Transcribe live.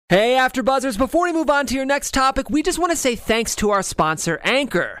Hey, AfterBuzzers, before we move on to your next topic, we just want to say thanks to our sponsor,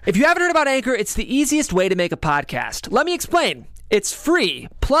 Anchor. If you haven't heard about Anchor, it's the easiest way to make a podcast. Let me explain. It's free.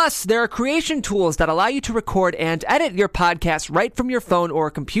 Plus, there are creation tools that allow you to record and edit your podcast right from your phone or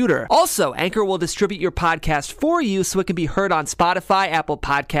computer. Also, Anchor will distribute your podcast for you so it can be heard on Spotify, Apple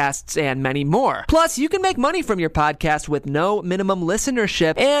Podcasts, and many more. Plus, you can make money from your podcast with no minimum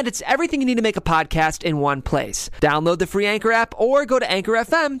listenership, and it's everything you need to make a podcast in one place. Download the free Anchor app or go to Anchor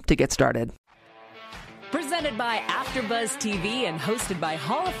FM to get started. Presented by AfterBuzz TV and hosted by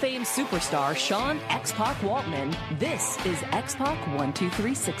Hall of Fame superstar Sean X-Pac Waltman, this is X-Pac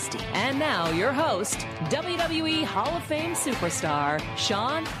 12360. And now your host, WWE Hall of Fame superstar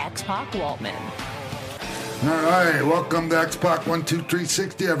Sean X-Pac Waltman. All right, welcome to X-Pac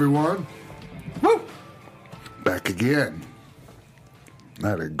 12360, everyone. Woo! Back again. I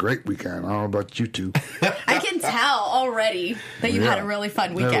had a great weekend. I don't know about you two. I can tell already that you had a really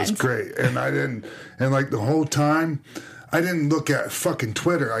fun weekend. It was great. And like the whole time, I didn't look at fucking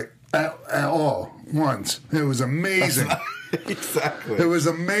Twitter at all once. It was amazing. Exactly. It was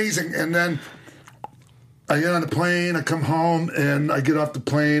amazing. And then I get on the plane, I come home, and I get off the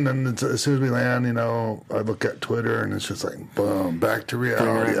plane, and as soon as we land, I look at Twitter, and it's just like, boom, back to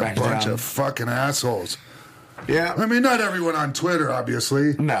reality. Back a bunch down. of fucking assholes. Yeah. I mean, not everyone on Twitter,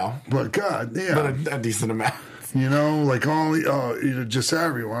 obviously. No. But God, yeah. But a decent amount. Like just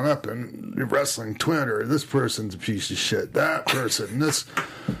everyone up in wrestling Twitter. This person's a piece of shit. That person, this,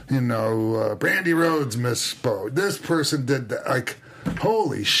 Brandy Rhodes misspoke. This person did that. Like,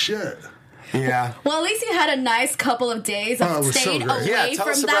 holy shit. Yeah. Well, at least you had a nice couple of days of it was so staying great. away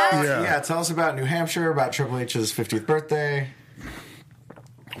from that. Tell us about New Hampshire, about Triple H's 50th birthday.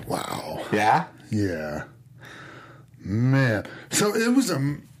 Wow. Yeah? Yeah. Man. So it was it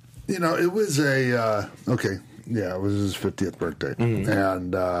was his 50th birthday.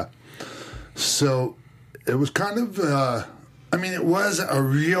 And so it was kind of, it was a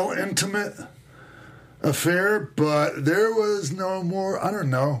real intimate affair, but there was no more, I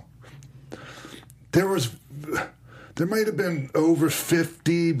don't know. There might have been over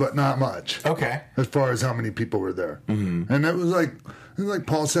 50, but not much. Okay. As far as how many people were there. Mm-hmm. And it was like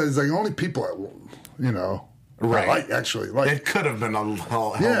Paul said, it's like only people, Right. It could have been a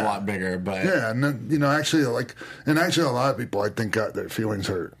hell of a lot bigger, but... Yeah, and then, actually a lot of people, I think, got their feelings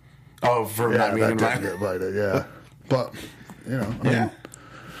hurt. Oh, for not being invited? Get invited, yeah. But,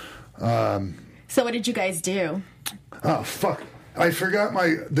 So what did you guys do? Oh, fuck. I forgot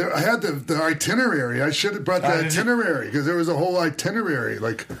I had the itinerary. I should have brought the itinerary, because there was a whole itinerary,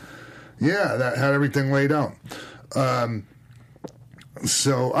 that had everything laid out.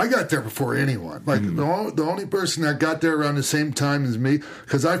 So I got there before anyone. The only person that got there around the same time as me,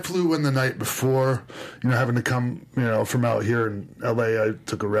 because I flew in the night before, having to come, from out here in L.A. I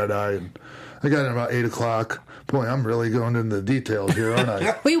took a red eye, and I got in about 8 o'clock. Boy, I'm really going into the details here, aren't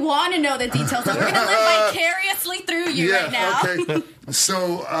I? We want to know the details, so we're going to live vicariously through you right now. Okay.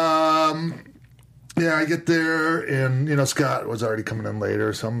 So, I get there, and, Scott was already coming in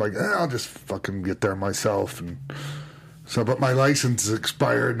later, so I'm like, I'll just fucking get there myself, and... So, but my license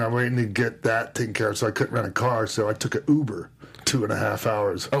expired, and I'm waiting to get that taken care of, so I couldn't rent a car, so I took an Uber 2.5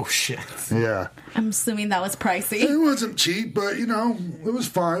 hours. Oh, shit. Yeah. I'm assuming that was pricey. It wasn't cheap, but, it was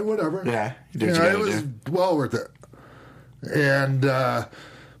fine, whatever. Yeah, you did what you it gotta was do. well worth it. And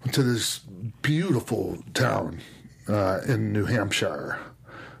went to this beautiful town in New Hampshire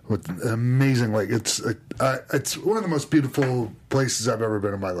with an amazing lake. It's one of the most beautiful places I've ever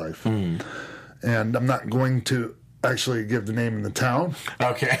been in my life. And I'm not going to actually give the name of the town.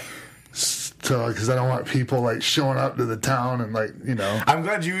 Okay. So, because I don't want people showing up to the town and I'm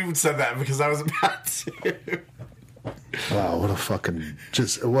glad you even said that, because I was about to. Wow, what an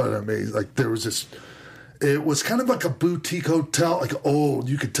amazing, there was this, it was kind of like a boutique hotel, old.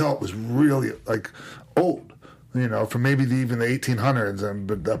 You could tell it was really old, from maybe even the 1800s, and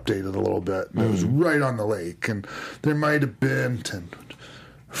been updated a little bit. And it was right on the lake, and there might have been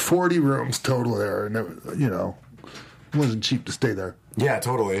 40 rooms total there, and it wasn't cheap to stay there. Yeah,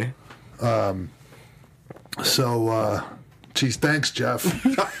 totally. Geez, thanks, Jeff.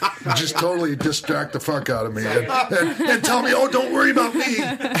 Just totally distract the fuck out of me and tell me, don't worry about me.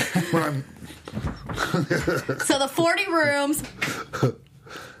 When I'm So the 40 rooms.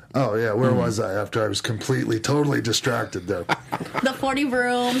 Oh, yeah, where was I after I was totally distracted there? The 40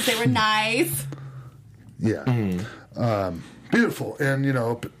 rooms, they were nice. Yeah. Beautiful. And,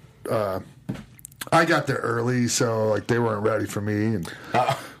 I got there early, so they weren't ready for me, and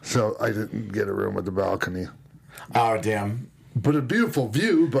so I didn't get a room with the balcony. Oh, damn. but a beautiful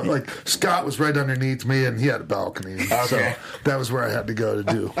view. But like Scott was right underneath me, and he had a balcony, so that was where I had to go to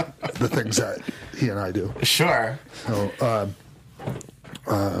do the things that he and I do. Sure. So,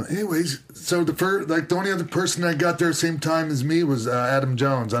 anyways, so the only other person that got there same time as me was Adam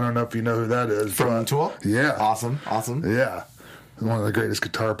Jones. I don't know if you know who that is From Tool. Yeah, Awesome. Yeah, one of the greatest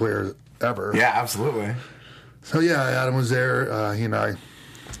guitar players ever. Yeah, absolutely. So yeah, Adam was there. He and I,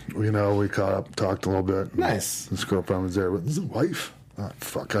 we caught up, talked a little bit. Nice. His girlfriend was there with his wife. Oh,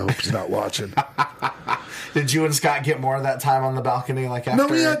 fuck! I hope he's not watching. Did you and Scott get more of that time on the balcony? Like after?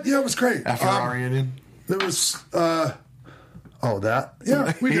 No, it was great. After our reunion, there was. That.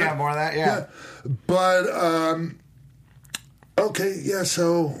 Yeah, we did. Yeah, more of that. Yeah. But okay, yeah.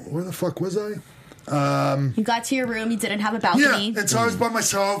 So where the fuck was I? You got to your room. You didn't have a Yeah, balcony. and so I was by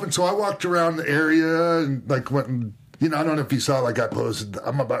myself, and so I walked around the area and like went and. I don't know if you saw, like I posted,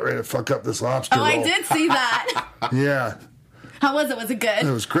 I'm about ready to fuck up this lobster roll. I did see that. Yeah. How was it? Was it good?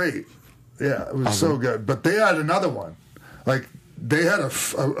 It was great. Yeah, it was so good. But they had another one. Like, they had a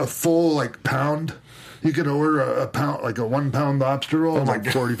full, like, pound. You could order a pound, like a 1 pound lobster roll, like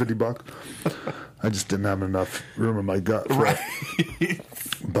 $40, $50. I just didn't have enough room in my gut for it.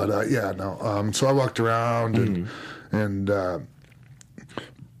 But, yeah, no. So I walked around and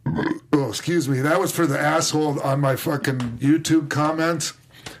oh, excuse me. That was for the asshole on my fucking YouTube comments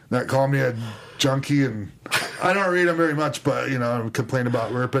that called me a junkie, and I don't read them very much, but complain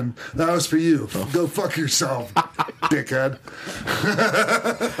about Ripon. That was for you. Go fuck yourself, dickhead.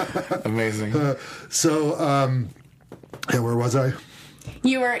 Amazing. Yeah, where was I?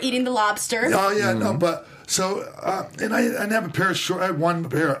 You were eating the lobster. Oh yeah, no, but so and I have a pair of shorts. I had one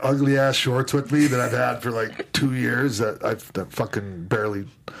pair of ugly ass shorts with me that I've had for like 2 years that fucking barely.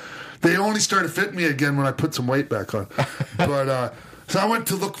 They only started fitting me again when I put some weight back on. But so I went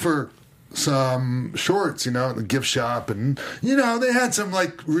to look for some shorts, at the gift shop, and they had some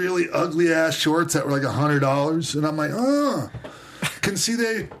like really ugly ass shorts that were like $100, and I'm like, can see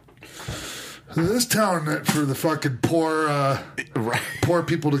this town for the fucking poor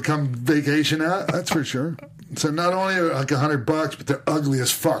people to come vacation at. That's for sure. So not only are like $100, but they're ugly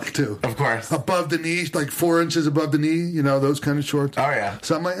as fuck too. Of course. Above the knee, like 4 inches above the knee. Those kind of shorts. Oh yeah.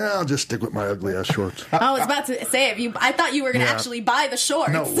 So I'm like, I'll just stick with my ugly ass shorts. I was about to say, I thought you were going to actually buy the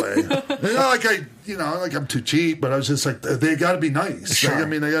shorts. No way. Like I'm too cheap, but I was just like, they got to be nice. Sure.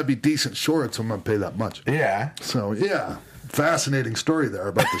 Like, they got to be decent shorts. I'm gonna pay that much. Yeah. So yeah, fascinating story there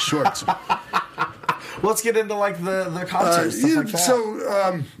about the shorts. Let's get into like the concerts. Stuff like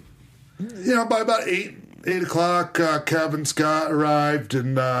that. So by about 8 o'clock, Kevin Scott arrived,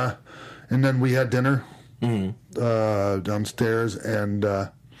 and then we had dinner downstairs, and it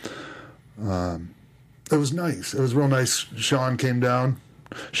was nice. It was real nice. Shawn came down.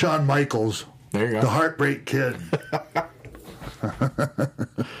 Shawn Michaels, there you go, the Heartbreak Kid.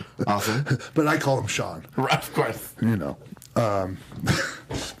 Awesome. But I call him Shawn. Right, of course.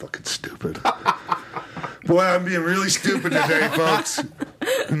 Fucking stupid. Boy, I'm being really stupid today, folks.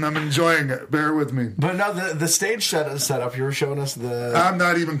 And I'm enjoying it. Bear with me. But no, the stage setup, you were showing us the... I'm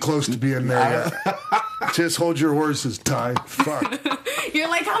not even close to being there yet. Just hold your horses, Ty. Fuck. You're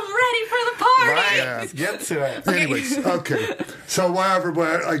like, I'm ready for the party. Right, Yeah. let's get to it. Anyways, okay. So whatever,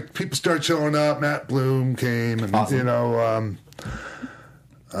 but like people start showing up. Matt Bloom came, and awesome.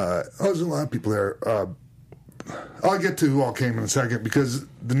 There's a lot of people there. I'll get to who all came in a second, because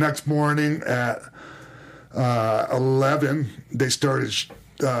the next morning at 11 they started.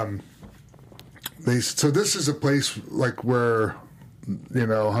 So this is a place like where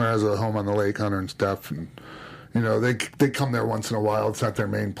Hunter has a home on the lake, Hunter and Steph, and they come there once in a while. It's not their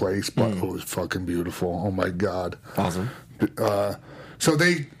main place, but it was fucking beautiful. Oh my god, Awesome. So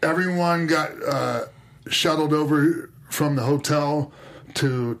everyone got shuttled over from the hotel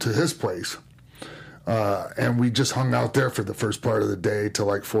to his place, and we just hung out there for the first part of the day till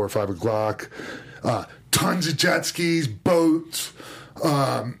like 4 or 5 o'clock. Tons of jet skis, boats,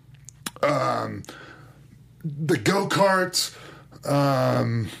 the go-karts.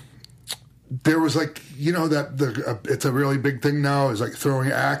 There was like, it's a really big thing now, is like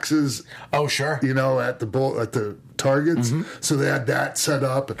throwing axes. Oh, sure. At the targets. Mm-hmm. So they had that set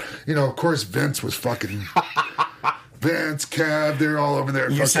up. And, of course, Vince was fucking... Vince, Kev, they're all over there.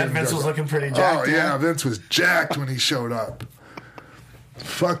 You said Vince was looking pretty jacked. Oh, yeah, Vince was jacked when he showed up.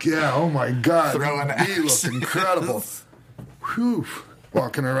 Fuck yeah, oh my god. He looked incredible. Whew.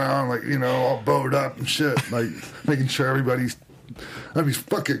 Walking around like, all bowed up and shit. Like, making sure everybody's...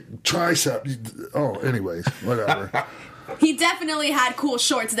 fucking tricep. Oh, anyways, whatever. He definitely had cool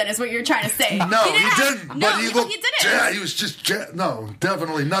shorts. Then is what you're trying to say. No, he didn't. No, But he looked. he didn't. Yeah, he was just. No,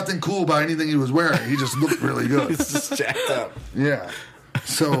 definitely nothing cool by anything he was wearing. He just looked really good. He's just jacked up. Yeah.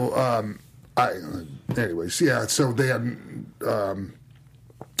 So, anyways, yeah. So they had,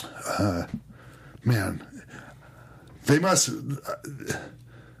 man, they must.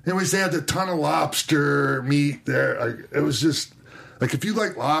 Anyways, they had a ton of lobster meat there. It was just like if you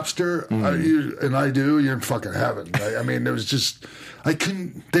like lobster, and I do, you're in fucking heaven. I mean, it was just. I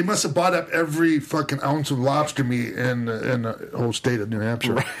couldn't. They must have bought up every fucking ounce of lobster meat in the whole state of New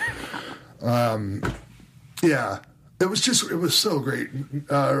Hampshire. Yeah. It was so great.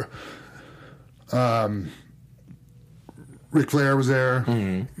 Ric Flair was there.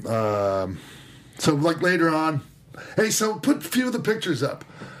 So like later on, hey, so put a few of the pictures up.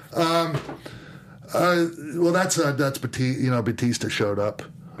 Well, that's Batista showed up.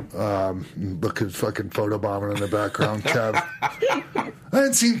 Look at fucking photobombing in the background, Kev. I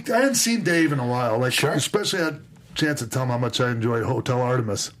hadn't seen Dave in a while. Like, sure. Especially had a chance to tell him how much I enjoyed Hotel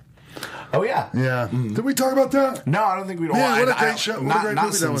Artemis. Oh, yeah. Yeah. Did we talk about that? No, I don't think we don't. Yeah, what a great show. What a great not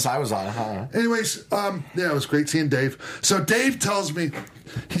movie that was. since I was on it. Huh? Anyways, yeah, it was great seeing Dave. So Dave tells me,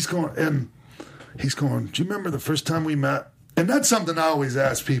 he's going, do you remember the first time we met? And that's something I always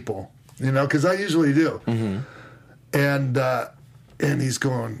ask people, because I usually do. And he's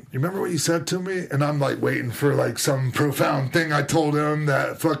going, you remember what you said to me? And I'm like waiting for like some profound thing I told him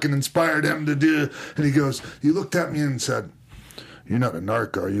that fucking inspired him to do. And he goes, you looked at me and said, you're not a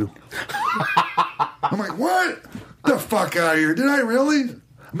narc, are you? I'm like, what? The fuck out of here. Did I really?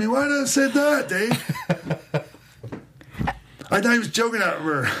 I mean, why did I say that, Dave? I thought he was joking at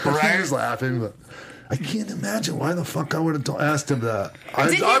her. Right. He was laughing, but I can't imagine why the fuck I would have asked him that.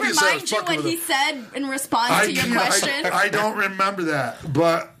 Did he remind you what he said in response to your question? I don't remember that,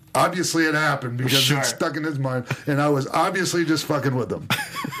 but obviously it happened because it stuck in his mind, and I was obviously just fucking with him.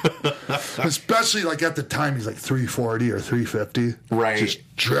 Especially like at the time, he's like 340 or 350. Right. Just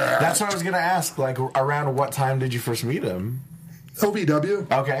jacked. That's what I was going to ask. Like, around what time did you first meet him?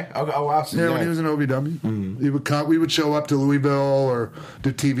 OVW. Okay. Oh, wow. So yeah, when he was in OVW. He would we would show up to Louisville or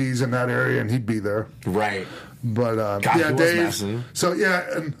do TVs in that area, and he'd be there. Right. But, God, yeah, he was Dave. massive. So, yeah,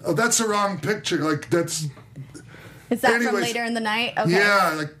 and that's the wrong picture. Like, that's... Is that from later in the night? Okay.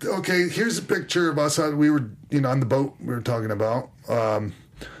 Yeah, like, okay, here's a picture of us. We were, on the boat we were talking about.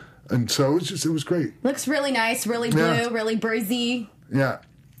 And so it was great. Looks really nice, really blue, really breezy. Yeah.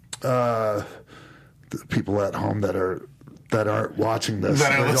 The people at home that aren't watching this.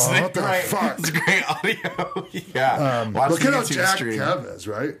 That are listening. What the fuck? It's great audio. Yeah. Look at how jacked Kev is,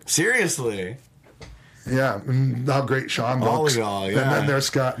 right? Seriously. Yeah, and how great Sean looks. Yeah. And then there's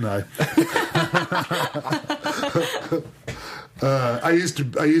Scott and I. I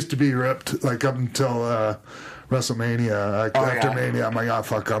used to be ripped like up until WrestleMania. After Mania, I'm like, oh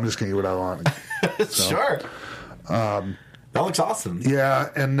fuck, I'm just gonna eat what I want. So, sure. That looks awesome. Yeah,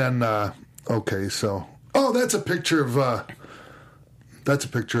 and then that's a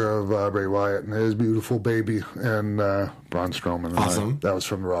picture of Bray Wyatt and his beautiful baby and Braun Strowman. Awesome. That was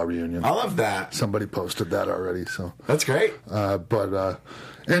from the Raw reunion. I love that. Somebody posted that already, so that's great.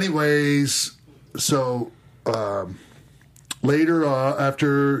 Anyways, so later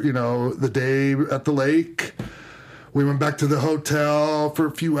after the day at the lake, we went back to the hotel for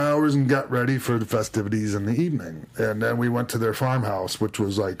a few hours and got ready for the festivities in the evening, and then we went to their farmhouse, which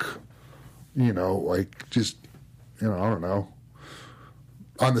was like, I don't know.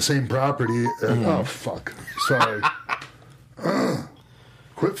 On the same property. And, oh, fuck. Sorry.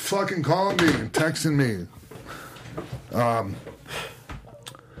 Quit fucking calling me and texting me.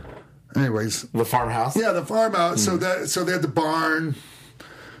 Anyways. The farmhouse? Yeah, the farmhouse. So they had the barn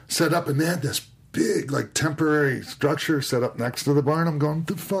set up, and they had this big, like, temporary structure set up next to the barn. I'm going, what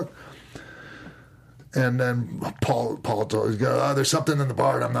the fuck? And then Paul told me, there's something in the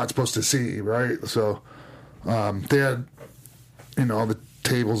barn I'm not supposed to see, right? So they had, the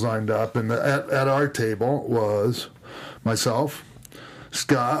tables lined up, and at our table was myself,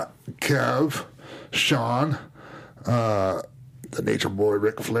 Scott, Kev, Sean, the nature boy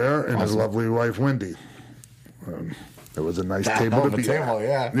Ric Flair, and his lovely wife Wendy. It was a nice table to be at.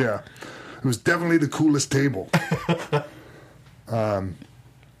 Yeah. Yeah, it was definitely the coolest table. And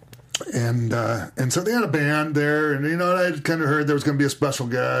so they had a band there, and I kind of heard there was going to be a special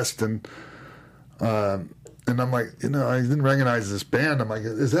guest, and I'm like, I didn't recognize this band. I'm like,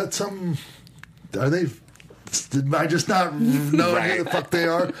 is that some? Are they? Did I just not know who the fuck they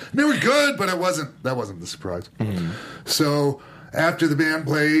are? And they were good, but that wasn't the surprise. So after the band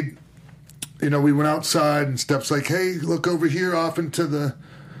played, we went outside, and Steph's like, hey, look over here off into the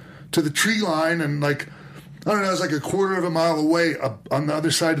tree line, and like I don't know, it was like a quarter of a mile away up on the other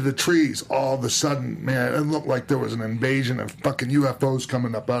side of the trees. All of a sudden, man, it looked like there was an invasion of fucking UFOs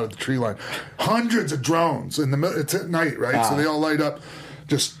coming up out of the tree line. Hundreds of drones in the middle. It's at night, right? So they all light up,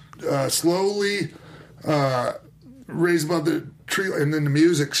 just slowly raise above the tree, and then the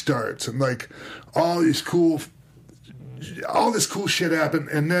music starts, and like all this cool shit happened,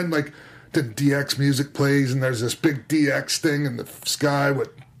 and then like the DX music plays, and there's this big DX thing in the sky with,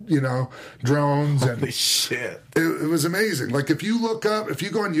 drones. And Holy shit. It was amazing. Like, if you go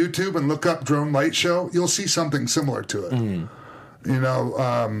on YouTube and look up drone light show, you'll see something similar to it.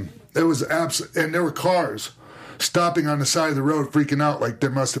 It was absolutely, and there were cars stopping on the side of the road freaking out like there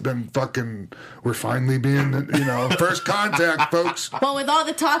must have been we're finally being, first contact, folks. Well, with all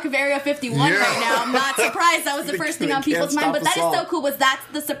the talk of Area 51 right now, I'm not surprised that was the first thing on people's mind. But that is so cool. Was that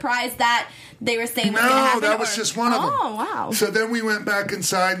the surprise that they were saying was going to happen? No, that was just one of them. Oh, wow. So then we went back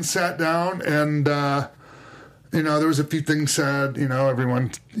inside and sat down, and, there was a few things said, everyone,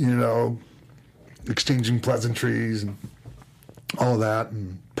 exchanging pleasantries and all that.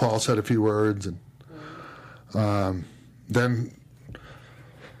 And Paul said a few words, and then,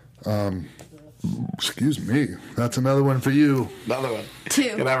 excuse me, that's another one for you. Another one.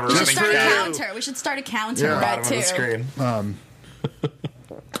 2. We should start a counter. We should start a counter. Yeah. Right, Bottom of the screen.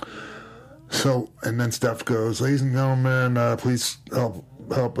 So, and then Steph goes, ladies and gentlemen, please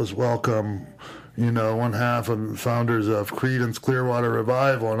help us welcome, one half of the founders of Creedence Clearwater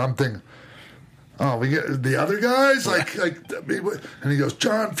Revival. And I'm thinking, oh, we get the other guys? And he goes,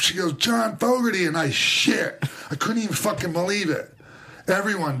 she goes, John Fogerty. And I couldn't even fucking believe it.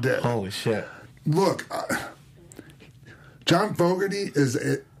 Everyone did. Holy shit. Look, John Fogerty is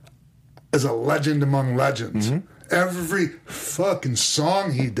a legend among legends. Mm-hmm. Every fucking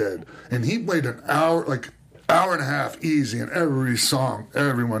song he did. And he played an hour and a half easy, and every song,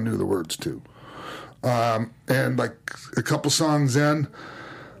 everyone knew the words to. And like a couple songs in,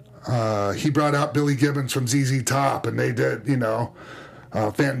 he brought out Billy Gibbons from ZZ Top, and they did,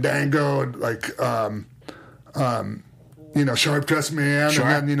 Fandango, and Sharp Dressed Man. Sure.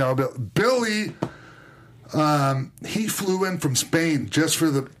 And then, Billy, he flew in from Spain just for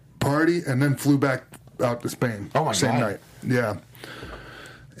the party and then flew back out to Spain. Oh, my same God. night. Yeah.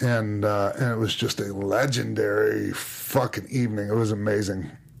 And it was just a legendary fucking evening. It was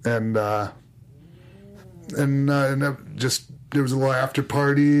amazing. And there was a little after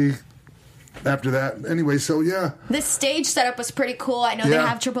party after that. Anyway, so yeah. This stage setup was pretty cool. I know they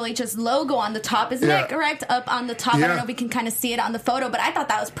have Triple H's logo on the top. Isn't that correct? Up on the top. I don't know if we can kind of see it on the photo, but I thought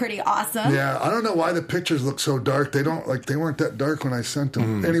that was pretty awesome. Yeah, I don't know why the pictures look so dark. They weren't that dark when I sent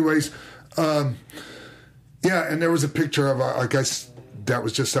them. Anyways, and there was a picture of, I guess, that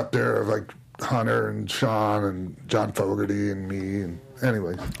was just up there of Hunter and Sean and John Fogerty and me. And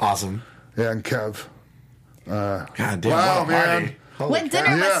anyway. Awesome. Yeah, and Kev. God damn, wow, what a party. man. What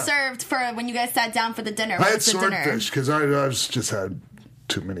dinner was served for when you guys sat down for the dinner? I had swordfish because I've just had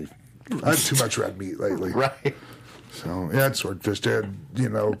too much red meat lately. Right. So I had swordfish. They had,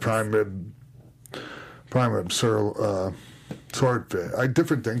 prime rib, swordfish.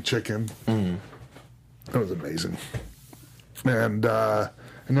 Different thing, chicken. Mm. That was amazing. And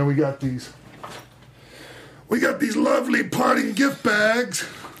then we got these lovely parting gift bags.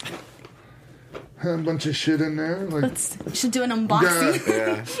 Had a bunch of shit in there. We should do an unboxing.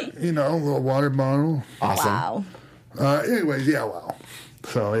 Yeah. A little water bottle. Awesome. Wow. Anyways, wow.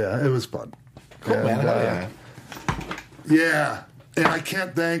 So yeah, it was fun. Cool, man. Yeah, and I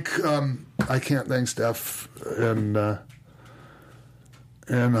can't thank Steph and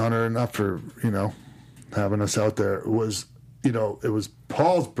Hunter enough for having us out there. It was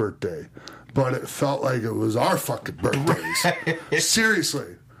Paul's birthday, but it felt like it was our fucking birthdays.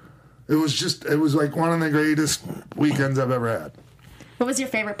 Seriously. It was like one of the greatest weekends I've ever had. What was your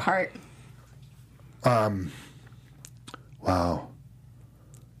favorite part? Wow.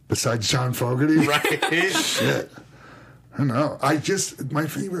 Besides John Fogerty? Right. Shit. I don't know. My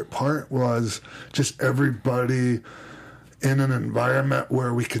favorite part was just everybody in an environment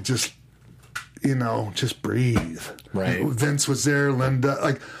where we could just breathe. Right. Vince was there,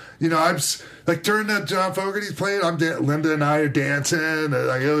 Linda, I'm during that John Fogerty's playing, Linda and I are dancing.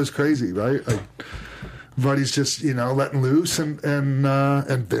 It was crazy, right? Everybody's just letting loose, and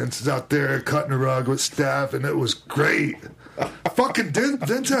Vince is out there cutting a rug with Steph, and it was great. Fucking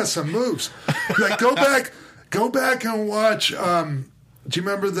Vince has some moves. Go back and watch. Do you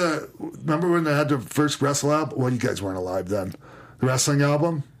remember when they had their first wrestle album? Well, you guys weren't alive then. The wrestling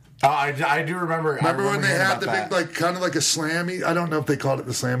album. Oh, I do remember. Remember when they had the big, kind of like a slammy? I don't know if they called it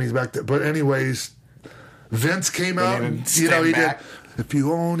the slammies back then, but anyways, Vince came out and he did. If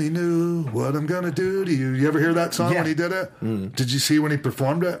you only knew what I'm gonna do to you. You ever hear that song when he did it? Did you see when he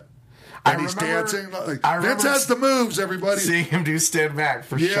performed it? And he's dancing. Like, Vince has the moves, everybody. Seeing him do Stand Back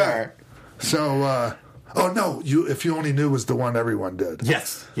for sure. So, oh no, If You Only Knew was the one everyone did.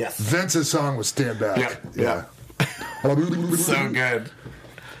 Yes. Vince's song was Stand Back. Yeah. So good.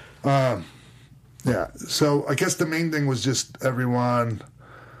 Yeah. So I guess the main thing was just everyone,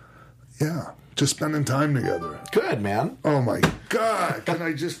 just spending time together. Good, man. Oh my God. Can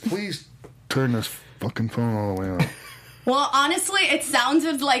I just please turn this fucking phone all the way on? Well, honestly, it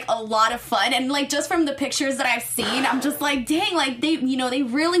sounded like a lot of fun, and like just from the pictures that I've seen, I'm just like, dang, like they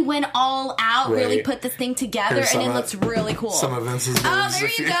really went all out, really put this thing together, and it looks really cool. Some of Vince's moves.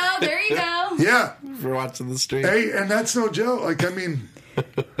 Oh, there you go. Yeah. For watching the stream. Hey, and that's no joke. Like, I mean,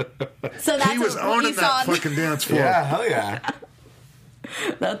 so that's he was owning that fucking dance floor. Yeah, hell yeah.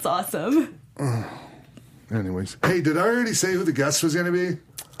 That's awesome. Anyways, hey, did I already say who the guest was going to be?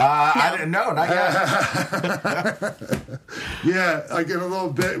 I didn't know, not yet. Yeah, like in a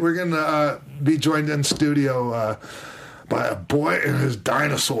little bit, we're going to be joined in studio by a boy and his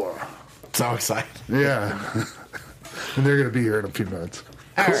dinosaur. So excited. Yeah. And they're going to be here in a few minutes.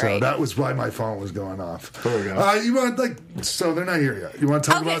 All So right. that was why my phone was going off. There we go. You want, so they're not here yet. You want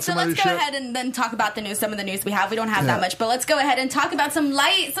to talk about some so other let's shit? go ahead and then talk about the news. Some of the news we have. We don't have that much, but let's go ahead and talk about some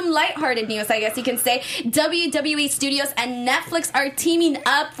lighthearted news, I guess you can say. WWE Studios and Netflix are teaming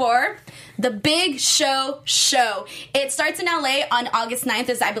up for The Big Show. It starts in LA on August 9th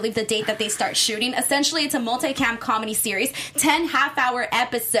is, I believe, the date that they start shooting. Essentially, it's a multi-cam comedy series, 10 half-hour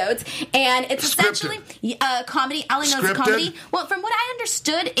episodes, and it's essentially a comedy. All I know is comedy. Well, from what I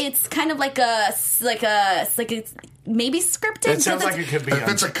understood, it's kind of like a maybe scripted. It sounds like it could be. If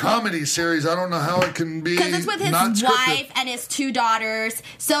it's a comedy series, I don't know how it can be. Because it's with his not wife scripted. and his 2 daughters.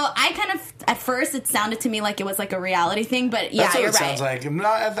 So I kind of, at first, it sounded to me like it was like a reality thing, but yeah, That's what you're it sounds right. like. No,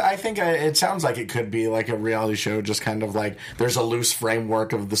 I think it sounds like it could be like a reality show, just kind of like there's a loose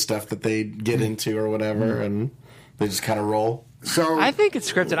framework of the stuff that they get into or whatever, and they just kind of roll. So I think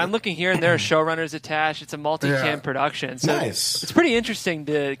it's scripted. I'm looking here, and there are showrunners attached. It's a multi-cam production. So nice. It's pretty interesting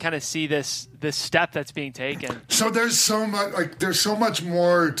to kind of see this step that's being taken. So there's so much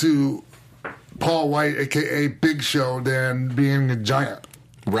more to Paul White, aka Big Show, than being a giant.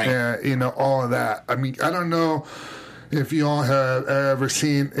 Right. All of that. I mean, I don't know if you all have ever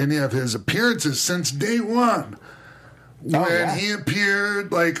seen any of his appearances since day one. When he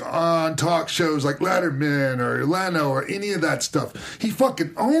appeared like on talk shows like Letterman or Leno or any of that stuff, he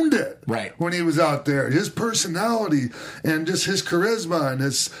fucking owned it. Right. When he was out there, his personality and just his charisma and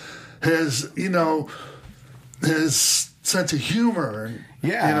his sense of humor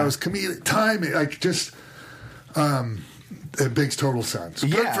and his comedic timing, like just it makes total sense.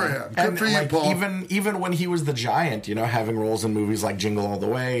 Good for him. Good for you, Paul. Even when he was the giant, having roles in movies like Jingle All the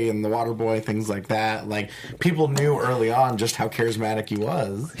Way and The Waterboy, things like that, like people knew early on just how charismatic he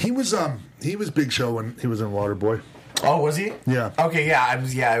was. He was Big Show when he was in Waterboy. Oh, was he? Yeah. Okay,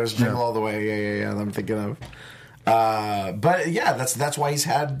 it was Jingle All the Way. Yeah. I'm thinking of. But yeah, that's why he's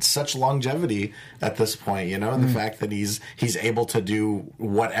had such longevity at this point, and the fact that he's able to do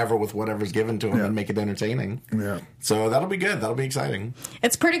whatever with whatever's given to him and make it entertaining. Yeah. So that'll be good. That'll be exciting.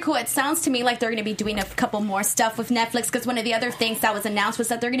 It's pretty cool. It sounds to me like they're going to be doing a couple more stuff with Netflix, because one of the other things that was announced was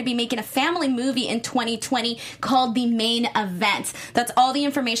that they're going to be making a family movie in 2020 called The Main Event. That's all the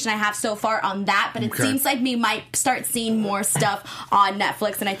information I have so far on that, but it seems like we might start seeing more stuff on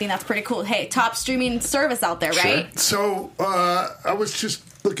Netflix, and I think that's pretty cool. Hey, top streaming service out there, right? So I was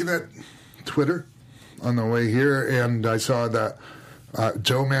just looking at Twitter on the way here, and I saw that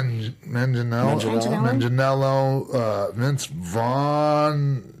Joe Manganiello, Vince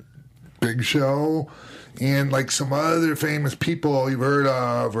Vaughn, Big Show, and like some other famous people you've heard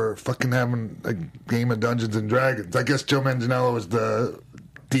of are fucking having a game of Dungeons and Dragons. I guess Joe Manganiello was the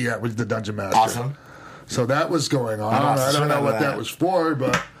Dungeon Master. Awesome. So that was going on. I don't know what that was for,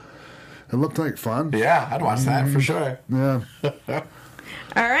 but it looked like fun. Yeah, I'd watch that for sure. Yeah.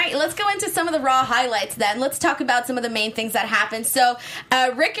 All right, let's go into some of the Raw highlights then. Let's talk about some of the main things that happened. So,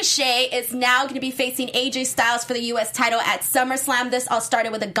 Ricochet is now going to be facing AJ Styles for the U.S. title at SummerSlam. This all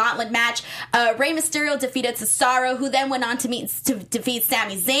started with a gauntlet match. Rey Mysterio defeated Cesaro, who then went on to defeat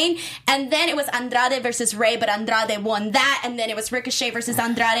Sami Zayn. And then it was Andrade versus Rey, but Andrade won that. And then it was Ricochet versus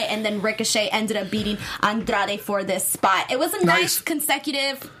Andrade, and then Ricochet ended up beating Andrade for this spot. It was a nice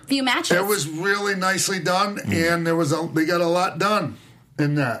consecutive few matches. It was really nicely done, and they got a lot done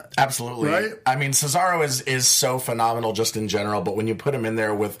in that. Absolutely. Right? I mean, Cesaro is so phenomenal just in general, but when you put him in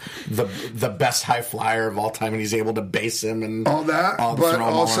there with the best high flyer of all time, and he's able to base him and all that, but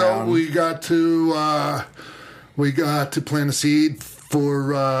also we got to plant a seed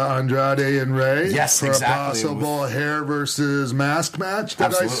for Andrade and Ray. Yes, for exactly. a possible hair versus mask match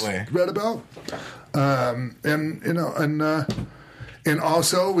that Absolutely. I read about. And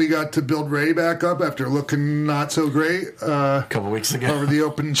also we got to build Ray back up after looking not so great A couple weeks ago. over the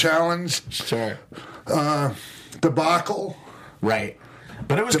Open Challenge Sure. debacle. Right.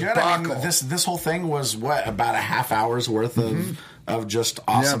 But it was good. I mean, Debacle. this whole thing was, about a half hour's worth of just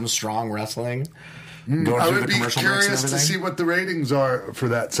awesome, strong wrestling. Going I through would the be commercial breaks and curious to everything. see what the ratings are for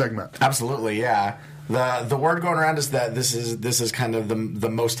that segment. Absolutely, yeah. The word going around is that this is kind of the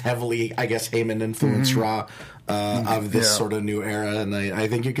most heavily, I guess, Heyman influenced Raw of this sort of new era, and I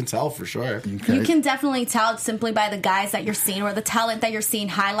think you can tell for sure. You can definitely tell simply by the guys that you're seeing or the talent that you're seeing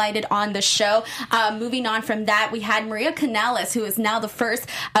highlighted on the show. Moving on from that, we had Maria Kanellis, who is now the first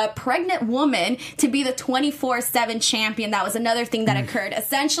pregnant woman to be the 24/7 champion. That was another thing that occurred.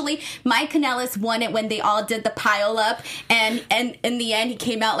 Essentially, Mike Kanellis won it when they all did the pile up, and in the end, he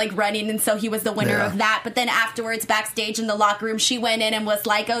came out like running, and so he was the winner of that. But then afterwards, backstage in the locker room, she went in and was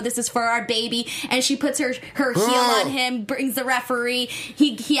like, "Oh, this is for our baby," and she puts her heel on him, brings the referee.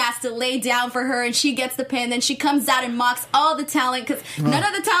 He has to lay down for her, and she gets the pin. Then she comes out and mocks all the talent because none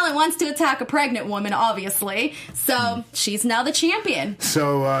of the talent wants to attack a pregnant woman, obviously. So she's now the champion.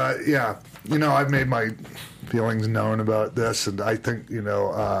 So, I've made my feelings known about this, and I think,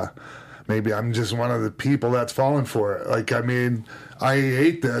 maybe I'm just one of the people that's fallen for it. Like, I mean, I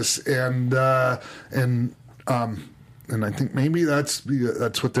hate this, and I think maybe that's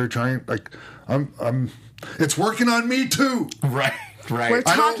what they're trying. Like, it's working on me too. Right. We're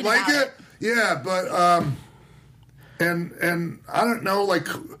I don't talking like about it. Yeah, but and I don't know, like,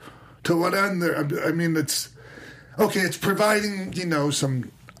 to what end. I mean, it's okay. It's providing,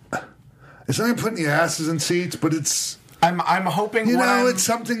 some. It's not putting the asses in seats, but it's. I'm hoping. It's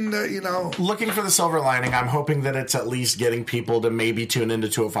something that looking for the silver lining. I'm hoping that it's at least getting people to maybe tune into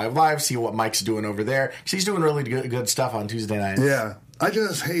 205 Live, see what Mike's doing over there. 'Cause he's doing really good stuff on Tuesday nights. Yeah, I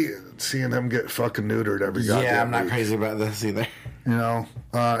just hate seeing them get fucking neutered every goddamn Yeah, I'm not week. crazy about this either.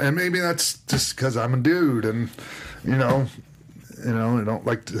 And maybe that's just because I'm a dude, and I don't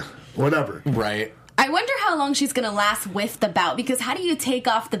like to whatever. Right. I wonder how long she's going to last with the belt, because how do you take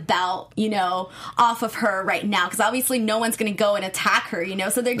off the belt, off of her right now? Because obviously no one's going to go and attack her,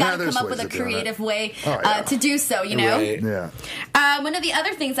 so they've got to there's come up with ways a of doing creative it. way Yeah. to do so, Right. Yeah. One of the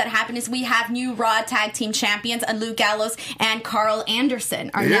other things that happened is we have new Raw Tag Team Champions, Luke Gallows and Carl Anderson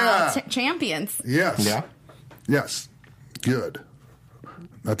are now champions. Yes. Yeah. Yes. Good.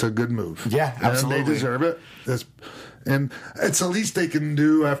 That's a good move. Yeah, absolutely. And they deserve it. And it's the least they can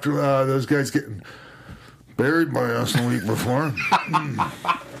do after those guys getting buried by us the week before.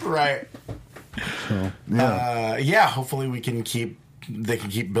 Right. So, yeah. Hopefully they can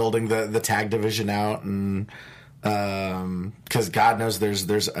keep building the tag division out, and because God knows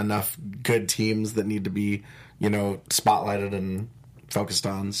there's enough good teams that need to be spotlighted and focused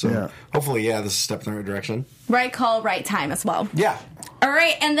on. So hopefully, this is a step in the right direction. Right call, right time as well. Yeah. All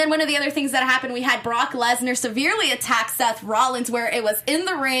right, and then one of the other things that happened, we had Brock Lesnar severely attack Seth Rollins, where it was in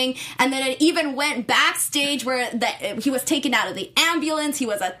the ring, and then it even went backstage where he was taken out of the ambulance, he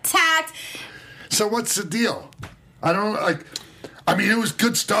was attacked. So what's the deal? I don't like. I mean, it was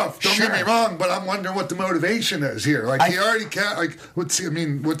good stuff. Don't get me wrong, but I'm wondering what the motivation is here. Like, he already what's he?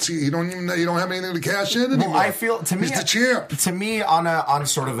 You don't have anything to cash in anymore. Well, I feel he's the champ. To me, on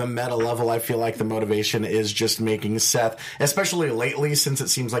sort of a meta level, I feel like the motivation is just making Seth, especially lately, since it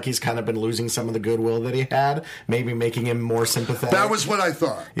seems like he's kind of been losing some of the goodwill that he had, maybe making him more sympathetic. That was what I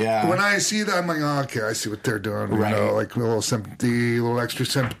thought. Yeah. When I see that, I'm like, oh, okay, I see what they're doing. Right. Like a little sympathy, a little extra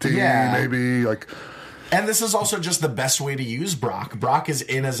sympathy, Yeah. maybe like. And this is also just the best way to use Brock. Brock is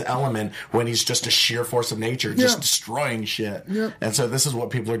in his element when he's just a sheer force of nature, just destroying shit. Yeah. And so this is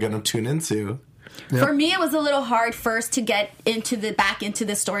what people are going to tune into. Yep. For me, it was a little hard first to get back into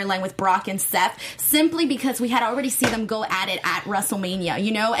the storyline with Brock and Seth, simply because we had already seen them go at it at WrestleMania,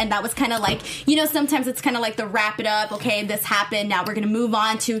 and that was kind of like, sometimes it's kind of like the wrap it up, okay, this happened, now we're going to move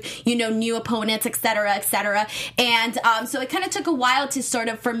on to, new opponents, etc., etc. And so it kind of took a while to sort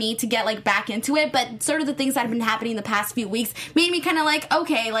of, for me to get like back into it, but sort of the things that have been happening the past few weeks made me kind of like,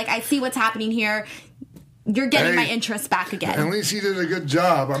 okay, like I see what's happening here. You're getting my interest back again. At least he did a good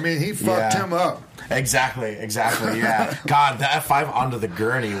job. I mean, he fucked him up. Exactly, yeah. God, the F5 onto the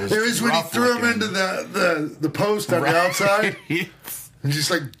gurney was It was when he rough threw him looking. into the post on the outside. And just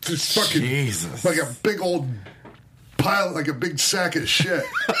fucking, Jesus. like a big old pile, like a big sack of shit.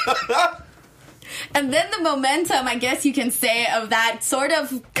 And then the momentum, I guess you can say, of that sort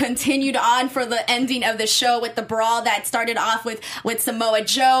of continued on for the ending of the show with the brawl that started off with Samoa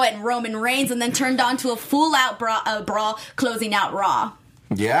Joe and Roman Reigns and then turned on to a full-out brawl closing out Raw.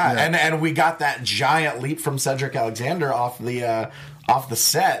 Yeah, and we got that giant leap from Cedric Alexander off the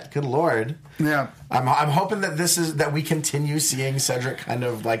set. Good Lord. Yeah. I'm hoping that we continue seeing Cedric kind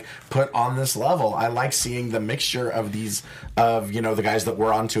of like put on this level. I like seeing the mixture of these the guys that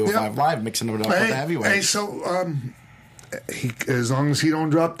were on 205 Live mixing them up with the heavyweights. Hey, so as long as he don't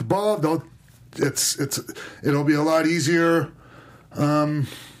drop the ball, it'll be a lot easier, for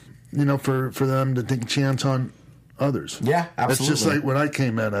them to take a chance on others. Yeah, absolutely. It's just like when I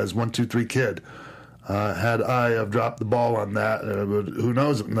came in as 1-2-3 Kid. Had I have dropped the ball on that, who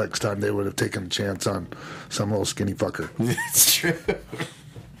knows? Next time they would have taken a chance on some little skinny fucker. It's true,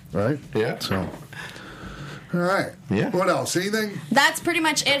 right? Yeah. So, all right. Yeah. What else? Anything? That's pretty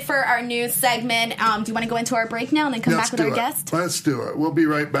much it for our news segment. Do you want to go into our break now and then come back with our guest? Let's do it. We'll be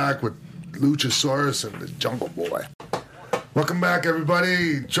right back with Luchasaurus and the Jungle Boy. Welcome back,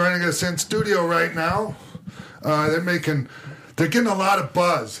 everybody. Joining us in studio right now. They're getting a lot of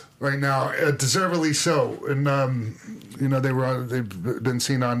buzz right now, deservedly so. And they've been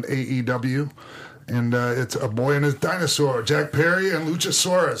seen on AEW, and it's a boy and his dinosaur, Jack Perry and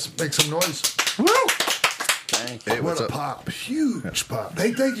Luchasaurus. Make some noise! Woo! Hey, what a pop! Huge pop!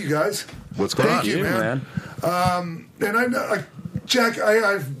 Hey, thank you guys. What's going on? Thank you, man. And I know, Jack,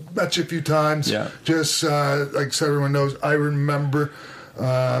 I've met you a few times. Yeah. Just like so everyone knows, I remember.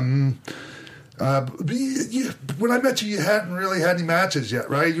 When I met you hadn't really had any matches yet,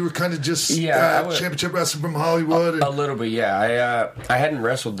 right? You were kind of just championship wrestling from Hollywood. A little bit, yeah. I hadn't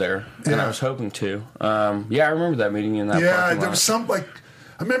wrestled there, and I was hoping to. I remember that meeting in that parking lot. There was some, I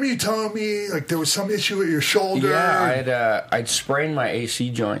remember you telling me, there was some issue with your shoulder. Yeah, I'd sprained my AC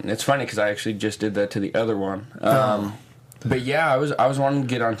joint. And it's funny because I actually just did that to the other one. But yeah, I was wanting to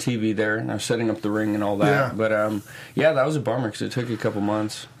get on TV there, and I was setting up the ring and all that. Yeah. But that was a bummer because it took a couple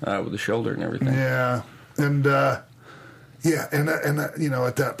months with the shoulder and everything. Yeah, and at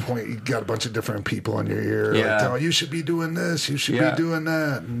that point you got a bunch of different people in your ear, telling you should be doing this, you should be doing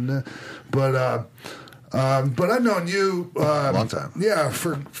that, and but I've known you a long time. Yeah,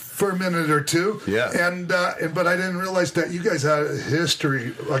 for a minute or two. Yeah. But I didn't realize that you guys had a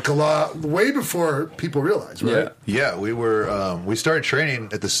history a lot way before people realized, right? Yeah, we started training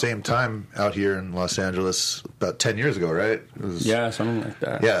at the same time out here in Los Angeles about 10 years ago, right? Something like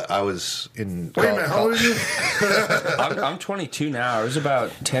that. Yeah, I was in Wait a minute, how old are you? I'm 22 now. I was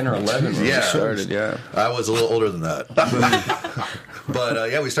about 10 or 11 when we started, I was a little older than that.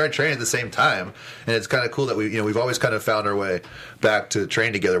 But we started training at the same time, and it's kind of cool that we've always kind of found our way back to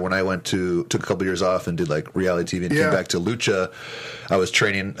train together. When I took a couple years off and did reality TV and came back to Lucha, I was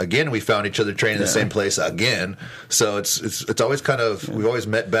training again. We found each other training in the same place again. So it's always kind of we've always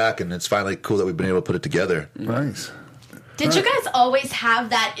met back, and it's finally cool that we've been able to put it together. Nice. Did you guys always have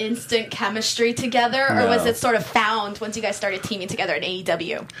that instant chemistry together, or was it sort of found once you guys started teaming together at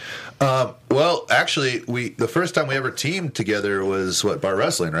AEW? Well, actually, the first time we ever teamed together was Bar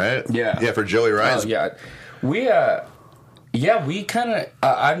Wrestling, right? Yeah, for Joey Ryan. We kind of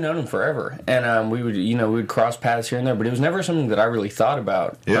I've known him forever, and we would cross paths here and there, but it was never something that I really thought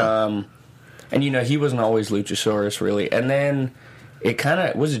about. Yeah. And he wasn't always Luchasaurus really, and then. It kind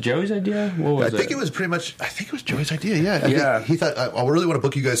of was it Joey's idea? What was I think it was Joey's idea. Yeah, he thought I really want to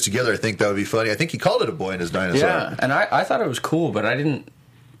book you guys together. I think that would be funny. I think he called it a boy and his dinosaur. Yeah, and I thought it was cool, but I didn't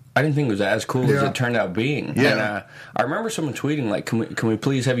think it was as cool as it turned out being. Yeah, and I remember someone tweeting can we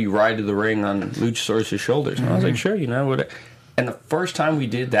please have you ride to the ring on Luchasaurus' shoulders? And I was like, sure, what? And the first time we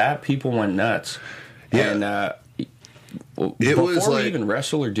did that, people went nuts. Yeah. And before we even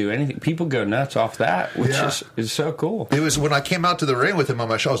wrestle or do anything, people go nuts off that, which is so cool. It was when I came out to the ring with him on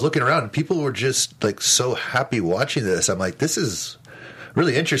my show, I was looking around and people were just so happy watching this. I'm like, this is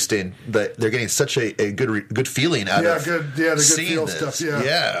really interesting that they're getting such a good feeling out of the good seeing feel this. Stuff.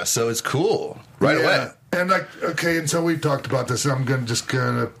 Yeah, so it's cool right away. And and so we've talked about this, and I'm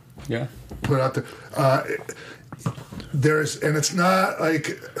gonna put out there. It's not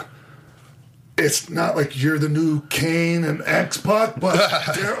it's not like you're the new Kane and X-Pac, but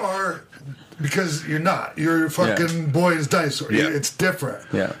there are, because you're not. You're fucking boy and his dinosaur. Yeah. It's different.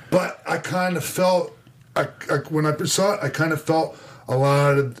 Yeah. But I kind of felt, when I saw it, I kind of felt a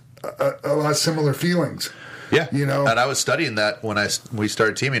lot of similar feelings. Yeah. And I was studying that when we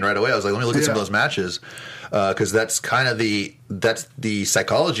started teaming right away. I was like, let me look at some of those matches. Because that's kind of the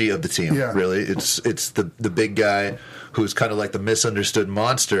psychology of the team, really. It's the big guy who's kind of like the misunderstood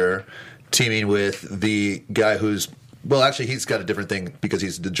monster teaming with the guy who's Well, actually, he's got a different thing because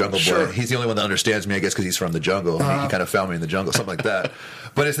he's the jungle boy. Sure. He's the only one that understands me, I guess, because he's from the jungle. He kind of found me in the jungle, something like that.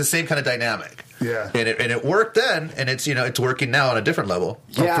 But it's the same kind of dynamic. Yeah. And it worked then, and it's working now on a different level.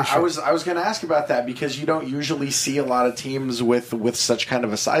 Yeah, I was going to ask about that because you don't usually see a lot of teams with such kind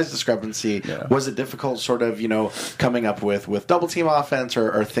of a size discrepancy. Yeah. Was it difficult, sort of, coming up with double team offense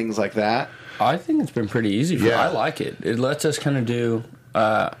or things like that? I think it's been pretty easy. I like it. It lets us kind of do.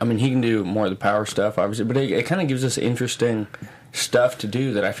 He can do more of the power stuff, obviously, but it kind of gives us interesting stuff to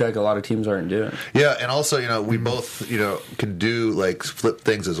do that I feel like a lot of teams aren't doing. Yeah, and also, we both, can do, like, flip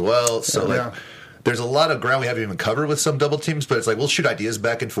things as well. So, like, there's a lot of ground we haven't even covered with some double teams, but it's like we'll shoot ideas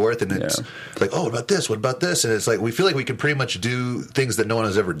back and forth, and it's like, oh, what about this? What about this? And it's like we feel like we can pretty much do things that no one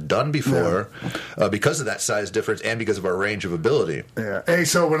has ever done before because of that size difference and because of our range of ability. Yeah. Hey,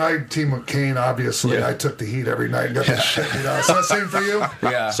 so when I teamed with Kane, obviously, I took the heat every night and got the shit. So that's the same for you?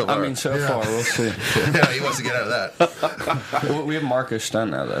 Yeah, So far. far, we'll see. Yeah, he wants to get out of that. We have Marcus Stunt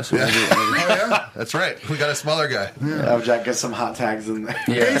now, though. So maybe, Oh, yeah? That's right. We got a smaller guy. Oh, Jack, get some hot tags in there.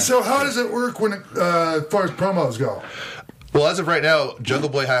 Hey, so how does it work when as far as promos go? Well, as of right now, Jungle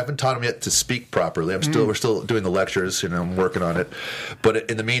Boy, I haven't taught him yet to speak properly. We're still doing the lectures, I'm working on it. But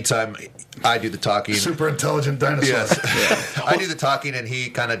in the meantime, I do the talking. Super intelligent dinosaur. Yes. I do the talking, and he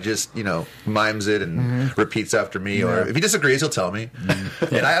kind of just, mimes it and repeats after me. Or if he disagrees, he'll tell me.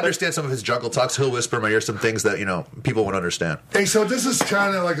 And I understand some of his jungle talks. He'll whisper in my ear some things that, people won't understand. Hey, so this is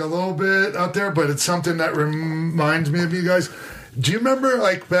kind of like a little bit out there, but it's something that reminds me of you guys. Do you remember,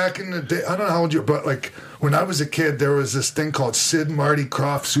 like, back in the day, I don't know how old you are, but, like, when I was a kid, there was this thing called Sid and Marty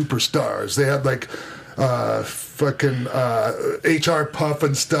Krofft Superstars. They had, like, fucking H.R. Puff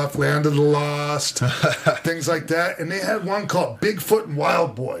and stuff, Land of the Lost, things like that. And they had one called Bigfoot and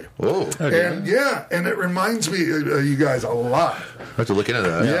Wild Boy. Oh. And, and it reminds me of you guys a lot. I have to look into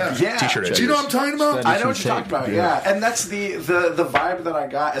that. Yeah. T-shirt Do you know what I'm talking about? I know what you're talking about, yeah. And that's the vibe that I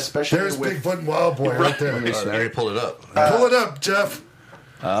got, especially There's with... Bigfoot and Wild Boy right there. I already pulled it up. Pull it up, Jeff.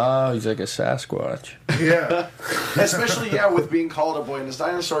 Oh, he's like a Sasquatch. Yeah. Especially, with being called a boy and his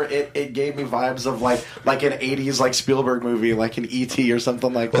dinosaur, it gave me vibes of like an 80s like Spielberg movie, like an E.T. or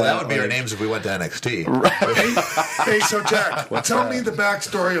something like Well, that. that would be our names if we went to NXT. Hey, so Jack, tell me the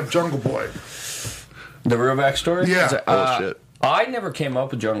backstory of Jungle Boy. The real backstory? Yeah. Bullshit. I never came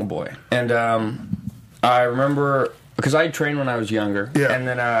up with Jungle Boy. And I remember... Because I trained when I was younger, and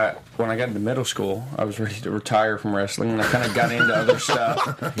then when I got into middle school, I was ready to retire from wrestling, and I kind of got into other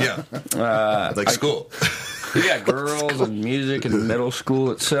stuff. Yeah, like school. Yeah, girls and music and middle school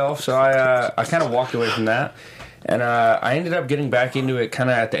itself. So I kind of walked away from that, and I ended up getting back into it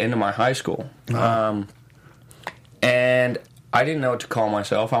kind of at the end of my high school. And I didn't know what to call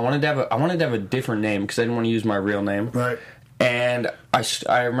myself. I wanted to have a different name because I didn't want to use my real name. Right. And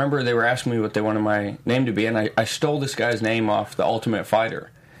I remember they were asking me what they wanted my name to be, and I stole this guy's name off The Ultimate Fighter.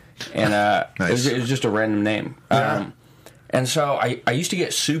 And Nice. it was just a random name. Yeah. And so I used to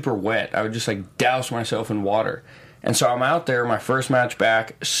get super wet. I would just like douse myself in water. And so I'm out there, my first match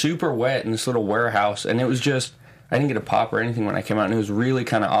back, super wet in this little warehouse, and it was just... I didn't get a pop or anything when I came out, and it was really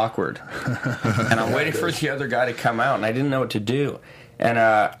kind of awkward. And I'm waiting for the other guy to come out, and I didn't know what to do. And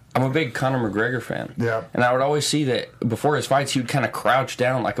I'm a big Conor McGregor fan. Yeah. And I would always see that before his fights, he would kind of crouch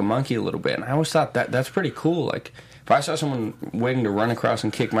down like a monkey a little bit. And I always thought that's pretty cool. Like, if I saw someone waiting to run across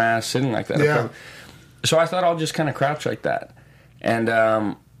and kick my ass sitting like that. Yeah. So I thought I'll just kind of crouch like that. And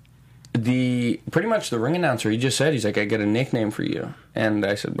pretty much the ring announcer, he just said, he's like, I got a nickname for you. And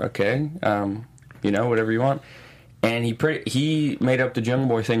I said, okay, whatever you want. And he made up the Jungle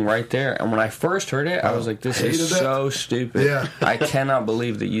Boy thing right there. And when I first heard it, I was like, this is so stupid. Yeah. I cannot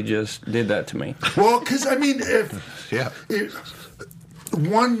believe that you just did that to me. Well, because, I mean, Yeah.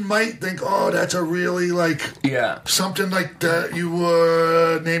 one might think, oh, that's a really, like, something like that you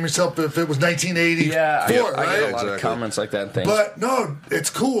would name yourself if it was 1984, Yeah, I right? get a lot Exactly. of comments like that and things. But, no,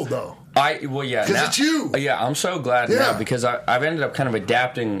 it's cool, though. Because it's you. Yeah, I'm so glad now because I've ended up kind of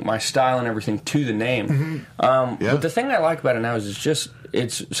adapting my style and everything to the name. But the thing I like about it now is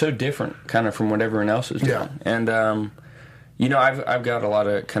it's so different kind of from what everyone else is doing. Yeah. And, I've got a lot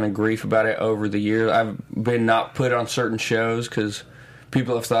of kind of grief about it over the years. I've been not put on certain shows because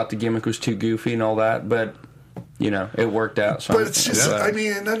people have thought the gimmick was too goofy and all that, but... it worked out. So But it's just, I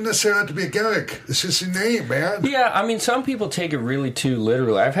mean, it doesn't necessarily have to be a gimmick. It's just your name, man. Yeah, I mean, some people take it really too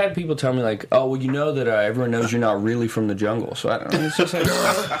literally. I've had people tell me, like, oh, well, you know that everyone knows you're not really from the jungle. So I don't know. It's just like,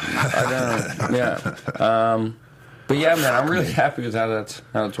 I don't know. Yeah. But yeah, man, I'm really happy with how it's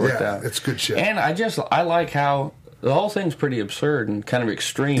worked out. It's good shit. And I like how the whole thing's pretty absurd and kind of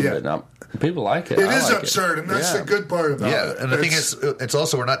extreme, Yeah. but not, people like it. It I is like absurd, and that's Yeah. the good part about it. Yeah, and the thing is, it's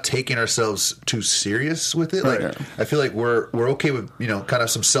also we're not taking ourselves too serious with it. Like, Right. I feel like we're okay with kind of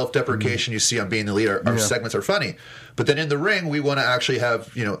some self-deprecation you see on Being the Lead. Our segments are funny, but then in the ring we want to actually have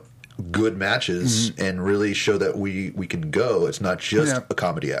good matches and really show that we can go. It's not just a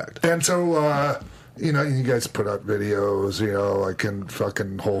comedy act. And so, you guys put out videos, like in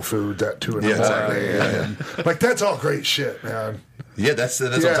fucking Whole Foods at 2 in the Yeah, morning. exactly. And, like, that's all great shit, man. Yeah, that's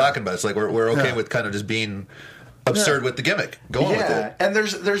what I'm talking about. It's like we're okay with kind of just being absurd with the gimmick, going with it. And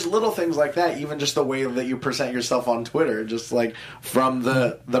there's little things like that, even just the way that you present yourself on Twitter, just like from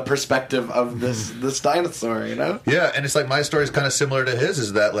the perspective of this dinosaur, Yeah, and it's like my story is kind of similar to his.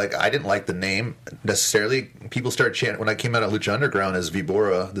 Is that like I didn't like the name necessarily. People started chanting when I came out of Lucha Underground as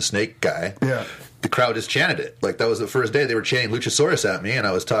Vibora, the snake guy. Yeah. The crowd just chanted it. Like that was the first day they were chanting Luchasaurus at me, and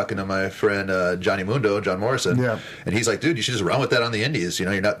I was talking to my friend Johnny Mundo, John Morrison, and he's like, "Dude, you should just run with that on the Indies. You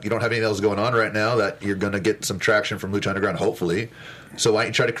don't have anything else going on right now that you're going to get some traction from Lucha Underground, hopefully. So why don't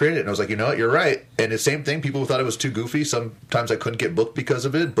you try to create it?" And I was like, "You know what? You're right." And the same thing. People thought it was too goofy. Sometimes I couldn't get booked because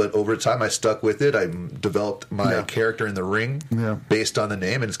of it, but over time I stuck with it. I developed my character in the ring based on the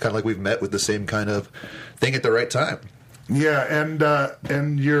name, and it's kind of like we've met with the same kind of thing at the right time. Yeah,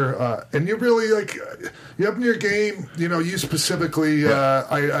 and you're really like you up in your game. You specifically.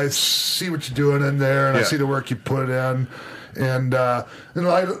 I see what you're doing in there, and I see the work you put in, and I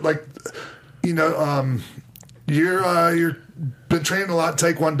like you're been training a lot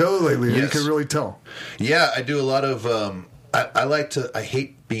in Taekwondo lately. Yes. You can really tell. Yeah, I do a lot of. I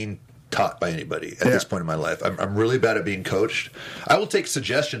hate being taught by anybody at this point in my life. I'm really bad at being coached. I will take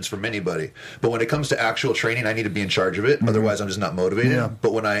suggestions from anybody, but when it comes to actual training, I need to be in charge of it. Otherwise, I'm just not motivated. Yeah.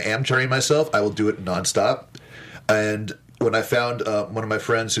 But when I am training myself, I will do it nonstop. And when I found one of my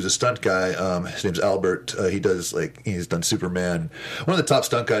friends who's a stunt guy, his name's Albert. He's done Superman, one of the top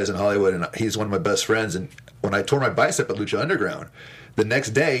stunt guys in Hollywood, and he's one of my best friends. And when I tore my bicep at Lucha Underground, the next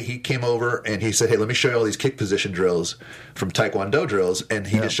day he came over and he said, "Hey, let me show you all these kick position drills from Taekwondo drills." And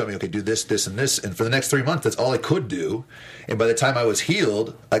he just showed me, okay, do this, this, and this. And for the next 3 months, that's all I could do. And by the time I was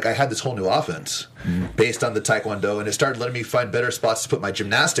healed, like I had this whole new offense based on the Taekwondo, and it started letting me find better spots to put my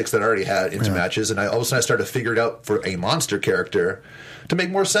gymnastics that I already had into matches. And all of a sudden I started to figure it out for a monster character to make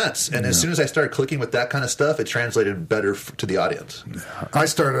more sense. And as soon as I started clicking with that kind of stuff, it translated better to the audience. I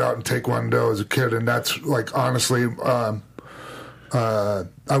started out in Taekwondo as a kid, and that's like honestly.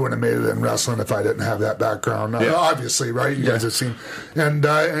 I wouldn't have made it in wrestling if I didn't have that background. Obviously, right? You guys have seen, and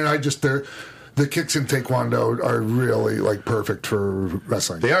I just the kicks in Taekwondo are really like perfect for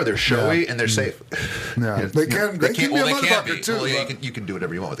wrestling. They are. They're showy and they're safe. Yeah, they can be a motherfucker too. Well, you can do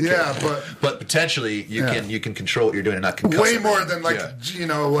whatever you want with the kick. But potentially you can control what you're doing and not concuss way everyone. more than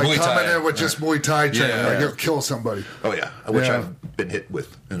coming in with just Muay Thai training. Like you'll kill somebody. Oh yeah, which I've been hit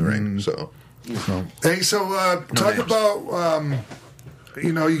with in the ring. So talk about.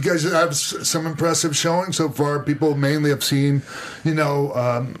 You guys have some impressive showing so far. People mainly have seen, the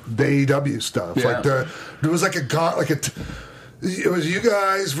AEW stuff. Yeah. Like there was like it was you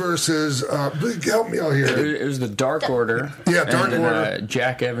guys versus. Help me out here. It was the Dark Order. Yeah, Dark and then, Order.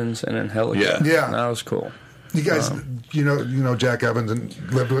 Jack Evans and then Helica. Yeah. That was cool. You guys, you know Jack Evans and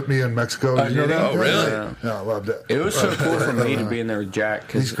lived with me in Mexico. Did you know that? Oh, really? Yeah, I loved it. It was so cool for me to be in there with Jack.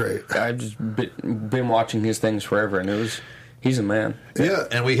 'Cause He's great. I've just been watching his things forever, and he's a man. Yeah,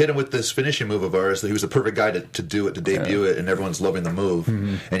 and we hit him with this finishing move of ours. He was the perfect guy to do it, to debut it, and everyone's loving the move.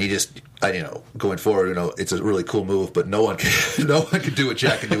 And he just, going forward, it's a really cool move, but no one can do what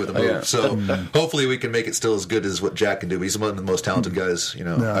Jack can do with the move. Yeah. So hopefully we can make it still as good as what Jack can do. He's one of the most talented guys,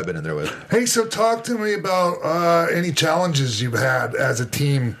 I've been in there with. Hey, so talk to me about any challenges you've had as a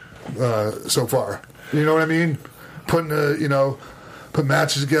team so far. You know what I mean? Put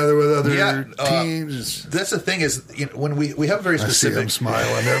matches together with other teams. That's the thing is, when we have very specific. I see him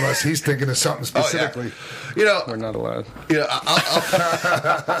smiling there. He's thinking of something specifically. We're not allowed.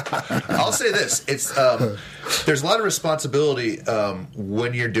 I'll say this: it's there's a lot of responsibility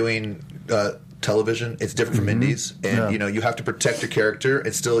when you're doing television. It's different from indies, and you have to protect your character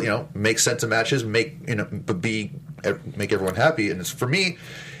and still make sense of matches, make everyone happy. And for me,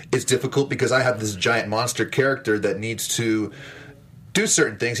 it's difficult because I have this giant monster character that needs to do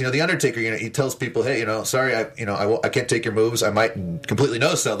certain things. The Undertaker, he tells people, "Hey, sorry, I can't take your moves. I might completely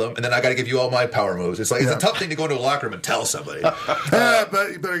no-sell them, and then I got to give you all my power moves." It's like it's a tough thing to go into a locker room and tell somebody.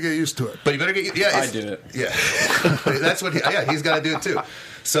 But you better get used to it. But you better get. Yeah, I did it. Yeah, that's what. He's got to do it too.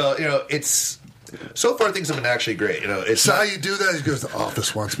 So it's. So far, things have been actually great. It's how you do that. He goes, "The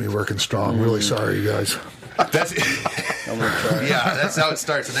office wants me working strong. Really sorry, you guys." That's that's how it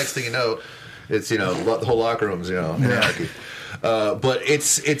starts. The next thing you know, It's the whole locker room's anarchy. But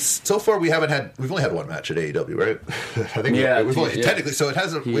it's so far we've only had one match at AEW, right? I think we've only technically, so it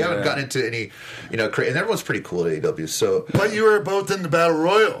hasn't. We haven't gotten into any, and everyone's pretty cool at AEW. So, but you were both in the Battle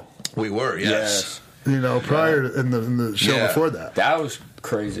Royal. We were, yes. Prior in the show before that. That was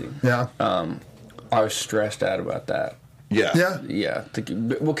crazy. Yeah. I was stressed out about that. Yeah.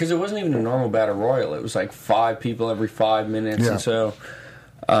 Because it wasn't even a normal Battle Royal. It was like 5 people every 5 minutes, and so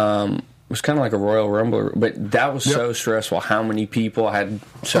it was kind of like a Royal Rumble. But that was so stressful. How many people had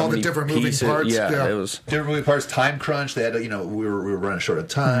so many the different pieces. moving parts? Yeah, it was different moving parts. Time crunch. They had we were running short of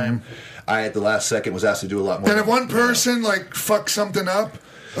time. Mm-hmm. I at the last second was asked to do a lot more. And if one person fucks something up,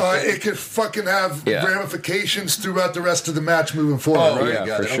 it could fucking have ramifications throughout the rest of the match moving forward. Oh, right?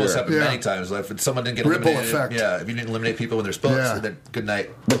 Yeah, that almost happened many times. Like if someone didn't get ripple eliminated, effect. Yeah, if you didn't eliminate people when they're supposed, then good night.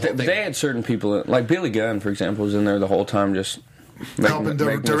 But they had certain people, like Billy Gunn, for example, was in there the whole time, just helping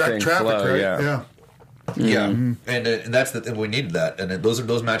direct traffic. Flow, right? Yeah. Yeah, and that's the thing. We needed that, and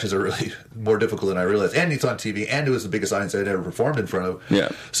those matches are really more difficult than I realized. And it's on TV, and it was the biggest audience I'd ever performed in front of. Yeah.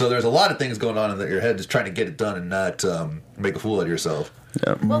 So there's a lot of things going on in your head, just trying to get it done and not make a fool out of yourself.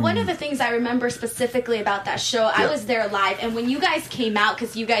 Yeah. Well, one of the things I remember specifically about that show, I was there live, and when you guys came out,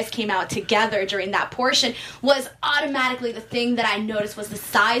 because you guys came out together during that portion, was automatically the thing that I noticed was the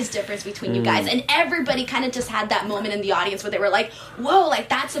size difference between you guys, and everybody kind of just had that moment in the audience where they were like, whoa, like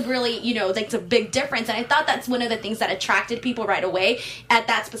that's a really, that's a big difference, and I thought that's one of the things that attracted people right away at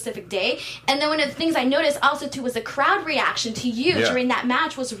that specific day. And then one of the things I noticed also too was the crowd reaction to you during that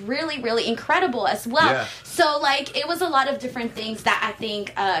match was really, really incredible as well. Yeah. So it was a lot of different things that I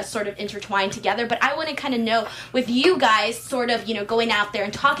think sort of intertwined together, but I want to kind of know with you guys sort of going out there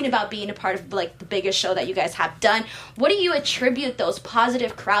and talking about being a part of the biggest show that you guys have done, what do you attribute those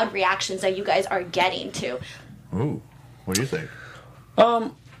positive crowd reactions that you guys are getting to? Ooh, what do you think?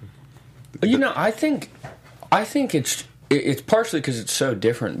 I think it's partially because it's so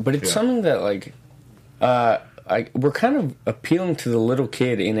different, but it's something that we're kind of appealing to the little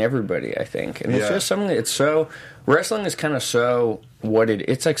kid in everybody, I think. And it's just something that it's so... Wrestling is kind of so...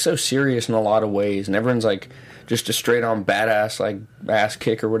 It's so serious in a lot of ways, and everyone's just a straight-on badass, ass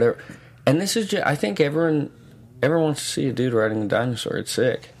kick or whatever. And this is just... I think everyone wants to see a dude riding a dinosaur. It's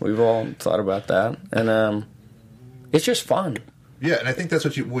sick. We've all thought about that. And it's just fun. Yeah, and I think that's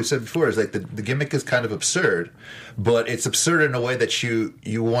what we said before, is the gimmick is kind of absurd, but it's absurd in a way that you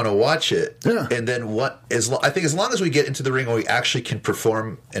want to watch it. Yeah. And then I think as long as we get into the ring and we actually can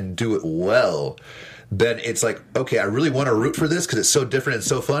perform and do it well, then it's okay, I really want to root for this because it's so different and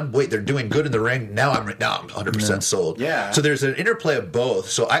so fun. Wait, they're doing good in the ring. Now I'm 100% sold. Yeah. So there's an interplay of both.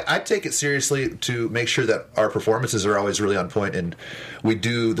 So I take it seriously to make sure that our performances are always really on point and we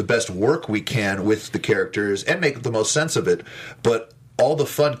do the best work we can with the characters and make the most sense of it. But all the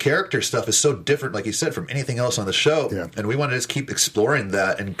fun character stuff is so different, like you said, from anything else on the show. Yeah. And we want to just keep exploring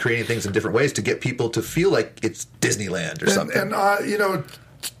that and creating things in different ways to get people to feel like it's Disneyland or something. And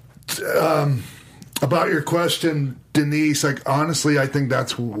about your question, Denise, honestly, I think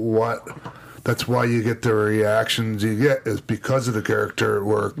that's why you get the reactions you get is because of the character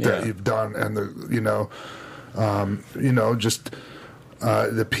work that you've done and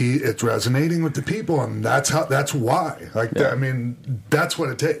it's resonating with the people, and that's why. That's what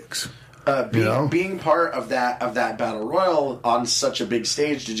it takes. Being part of that battle royal on such a big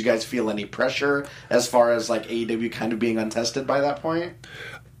stage, did you guys feel any pressure as far as AEW kind of being untested by that point?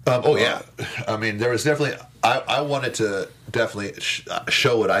 Yeah. I mean, there was definitely... I wanted to definitely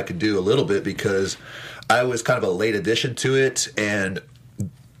show what I could do a little bit because I was kind of a late addition to it, and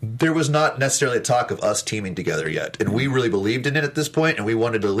there was not necessarily a talk of us teaming together yet. And we really believed in it at this point, and we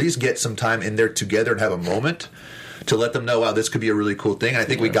wanted to at least get some time in there together and have a moment to let them know, wow, this could be a really cool thing. And I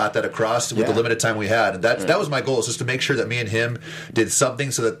think we got that across with the limited time we had. And that was my goal, is just to make sure that me and him did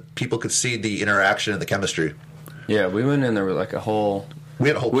something so that people could see the interaction and the chemistry. Yeah, we went in there with a whole... We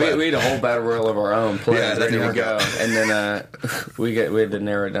had a whole plan. We had a whole battle royal of our own plans ready to go, and then we had to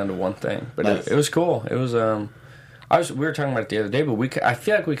narrow it down to one thing. But it was cool. It was we were talking about it the other day, but I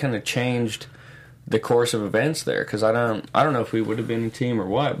feel like we kind of changed the course of events there because I don't know if we would have been a team or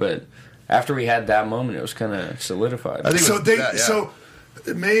what, but after we had that moment, it was kind of solidified. I think so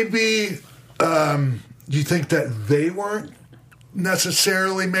maybe you think that they weren't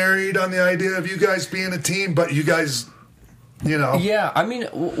necessarily married on the idea of you guys being a team, but you guys. Yeah, I mean,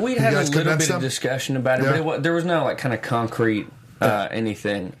 we had a little bit of discussion about it, but there was no kind of concrete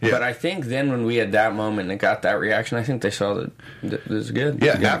anything. Yeah. But I think then when we had that moment and it got that reaction, I think they saw that this is good.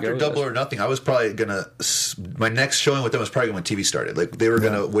 Yeah, after Double or Nothing, I was probably gonna my next showing with them was probably when TV started. Like they were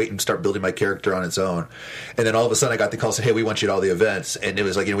going to wait and start building my character on its own, and then all of a sudden I got the call saying, "Hey, we want you at all the events." And it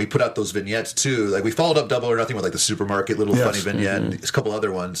was like, we put out those vignettes too. Like we followed up Double or Nothing with like the supermarket little funny vignette, and a couple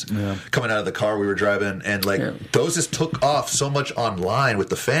other ones coming out of the car we were driving, and like those just took off so much online with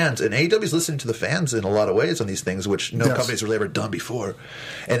the fans. And AEW's listening to the fans in a lot of ways on these things, which no company's really ever done before.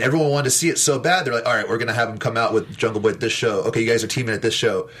 And everyone wanted to see it so bad. They're like, "All right, we're going to have them come out with Jungle Boy at this show. Okay, you guys are teaming at this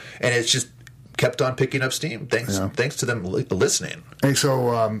show," and it's just kept on picking up steam. Thanks to them listening. Hey,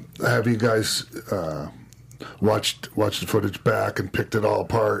 so have you guys watched the footage back and picked it all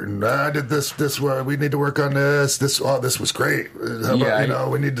apart? And I did this way. We need to work on this. This was great. How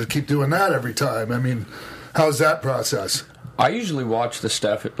about, we need to keep doing that every time. I mean, how's that process? I usually watch the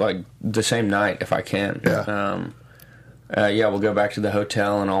stuff like the same night if I can. We'll go back to the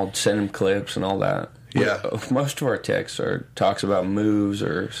hotel and I'll send them clips and all that. Yeah, most of our texts talks about moves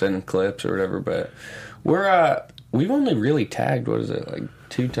or sending clips or whatever, but we've only really tagged, what is it, like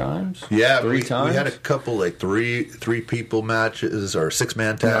 2 times? Yeah, 3 times. We had a couple like three people matches or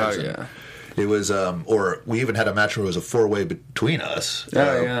 6-man tags. Oh yeah. It was, or we even had a match where it was a 4-way between us.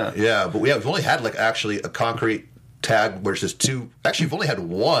 Yeah, but we've only had like actually a concrete tag where it's just 2. Actually, we've only had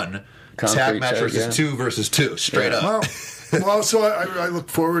 1 concrete tag match versus 2 versus 2, straight up. Well, so I look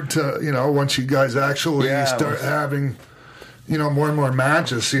forward to, once you guys actually start having, more and more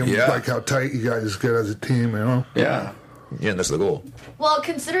matches, see like how tight you guys get as a team, Yeah, and that's the goal. Well,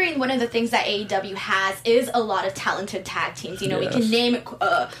 considering one of the things that AEW has is a lot of talented tag teams, we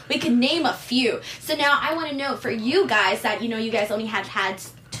can name a few. So now I want to know, for you guys that, you guys only had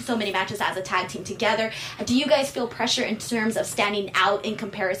so many matches as a tag team together, do you guys feel pressure in terms of standing out in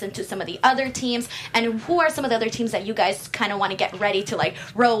comparison to some of the other teams? And who are some of the other teams that you guys kind of want to get ready to like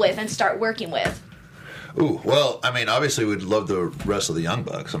roll with and start working with? Ooh, well, I mean, obviously we'd love to wrestle the Young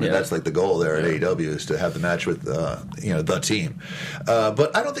Bucks. I mean, that's like the goal there at AEW is to have the match with, the team.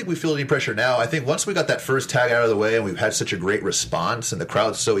 But I don't think we feel any pressure now. I think once we got that first tag out of the way and we've had such a great response and the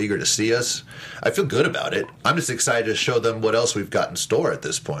crowd's so eager to see us, I feel good about it. I'm just excited to show them what else we've got in store at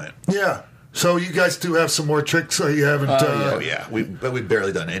this point. Yeah. So you guys do have some more tricks that you haven't yet. Oh, yeah. We've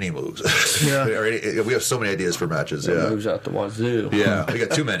barely done any moves. We have so many ideas for matches. Moves out the wazoo. Yeah, we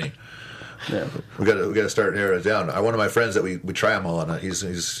got too many. Yeah, we got to start narrowing it down. One of my friends that we try them all on. He's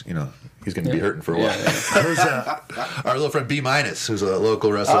going to be hurting for a while. Who's that? Our little friend B-, who's a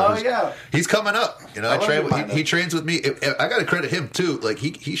local wrestler. He's coming up. He trains with me. I got to credit him too. Like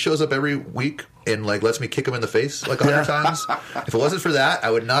he shows up every week and like lets me kick him in the face like 100 times. If it wasn't for that,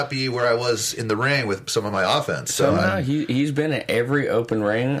 I would not be where I was in the ring with some of my offense. So he's been at every open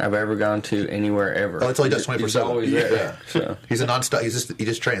ring I've ever gone to anywhere ever. Oh, that's all he does 24/7. He's always there. Yeah. So he's a nonstop. He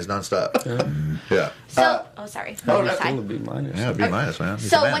just trains nonstop. Yeah. So, sorry. That's cool to B-. Yeah, B-, man. He's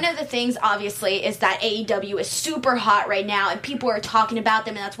so one of the things, obviously, is that AEW is super hot right now, and people are talking about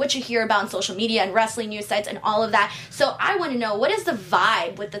them, and that's what you hear about on social media and wrestling news sites and all of that. So I want to know, what is the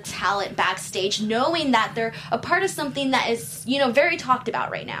vibe with the talent backstage, knowing that they're a part of something that is, very talked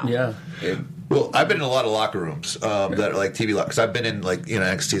about right now? Yeah. Well, I've been in a lot of locker rooms that are like TV lockers. I've been in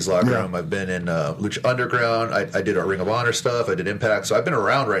NXT's locker room. I've been in Lucha Underground. I did our Ring of Honor stuff. I did Impact. So I've been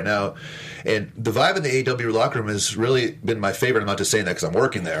around right now. And the vibe in the AEW locker room has really been my favorite. I'm not just saying that because I'm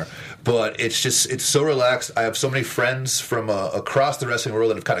working there. But it's so relaxed. I have so many friends from across the wrestling world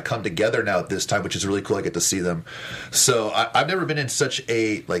that have kind of come together now at this time, which is really cool. I get to see them. So I've never been in such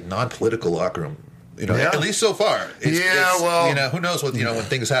a non-political locker room. At least so far. Who knows what when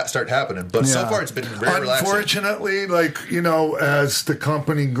things start happening. But so far, it's been very relaxing. Unfortunately, as the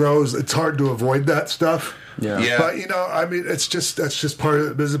company grows, it's hard to avoid that stuff. Yeah. But that's just part of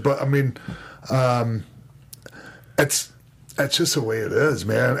the business. But I mean, it's just the way it is,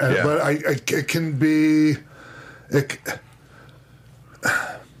 man. But it can be. I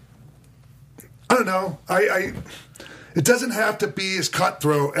don't know. It doesn't have to be as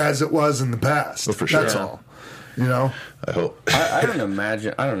cutthroat as it was in the past. Well, for sure. That's all. I hope. I don't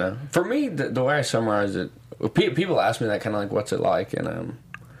imagine. I don't know. For me, the way I summarize it, people ask me that kind of like, what's it like? And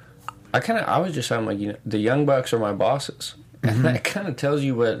I was just saying, like, the Young Bucks are my bosses. And that kind of tells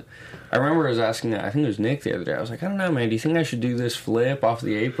you what. I remember I was asking, I think it was Nick the other day. I was like, I don't know, man. Do you think I should do this flip off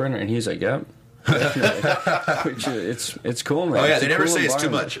the apron? And he's like, yep. Which it's cool, man. Oh yeah, it's they never say it's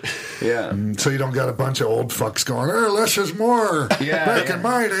too much. Yeah, so you don't got a bunch of old fucks going, less is more. Back in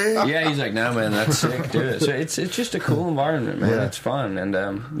my day. Yeah, he's like, no, man, that's sick. Do it. So it's just a cool environment, man. It's fun, and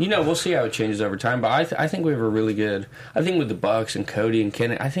we'll see how it changes over time. But I think we have a really good. I think with the Bucks and Cody and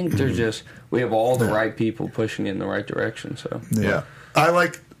Kenny, I think they're just we have all the right people pushing in the right direction. So I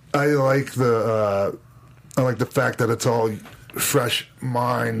like the fact that it's all fresh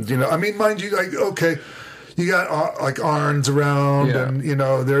minds. I mean, mind you, you got like Arns around, Yeah.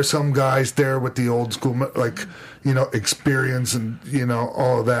 and there's some guys there with the old school like experience and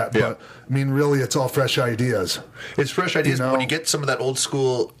all of that. Yeah. But I mean, really, it's all fresh ideas. It's fresh ideas, but when you get some of that old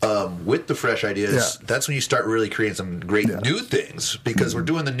school with the fresh ideas, that's when you start really creating some great new things, because we're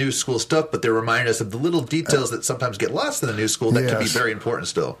doing the new school stuff, but they're reminding us of the little details that sometimes get lost in the new school that can be very important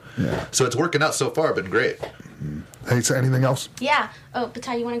still. Yeah. So it's working out so far, been great. Hey, so anything else? Yeah. Oh,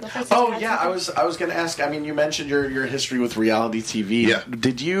 Batai, you want to go first? Oh yeah, I was going to ask. I mean, you mentioned your history with reality TV. Yeah.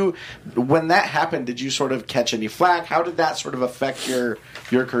 Did you, when that happened, did you sort of catch any flack? How did that sort of affect your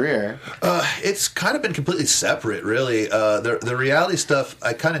career? It's kind of been completely separate, really. The reality stuff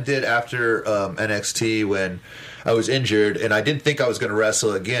I kind of did after NXT when I was injured, and I didn't think I was going to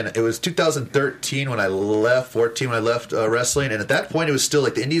wrestle again. It was 2013 when I left, 14 when I left wrestling, and at that point it was still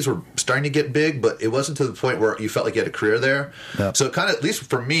like the indies were starting to get big, but it wasn't to the point where you felt like you had a career there. Yep. So it kind of, at least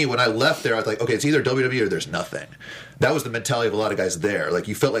for me, when I left there, I was like, okay, it's either WWE or there's nothing. That was the mentality of a lot of guys there. Like,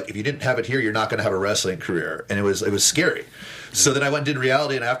 you felt like if you didn't have it here, you're not going to have a wrestling career, and it was scary. So then I went and did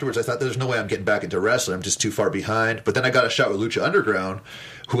reality, and afterwards I thought there's no way I'm getting back into wrestling. I'm just too far behind. But then I got a shot with Lucha Underground,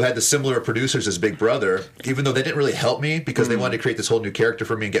 who had the similar producers as Big Brother, even though they didn't really help me because they wanted to create this whole new character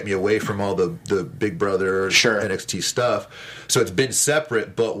for me and get me away from all the Big Brother NXT stuff. So it's been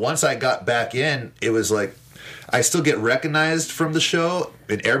separate. But once I got back in, it was like I still get recognized from the show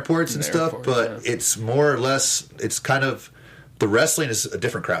in airports and stuff, but it's more or less, it's kind of, the wrestling is a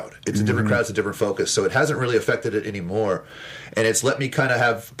different crowd. It's a different crowd, it's a different focus. So it hasn't really affected it anymore. And it's let me kind of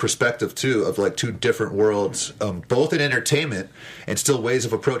have perspective, too, of like two different worlds, both in entertainment and still ways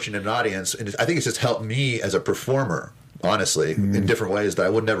of approaching an audience. And I think it's just helped me as a performer, honestly, in different ways that I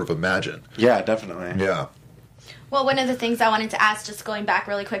would never have imagined. Yeah, definitely. Yeah. Well, one of the things I wanted to ask, just going back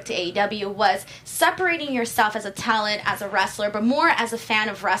really quick to AEW, was separating yourself as a talent, as a wrestler, but more as a fan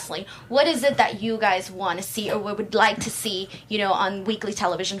of wrestling. What is it that you guys want to see or would like to see, on weekly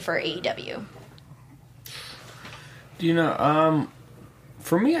television for AEW?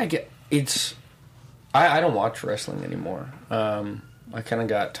 For me, I don't watch wrestling anymore. I kind of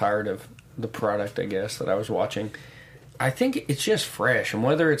got tired of the product, I guess, that I was watching. I think it's just fresh, and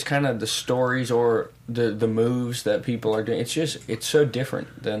whether it's kind of the stories or the moves that people are doing, it's so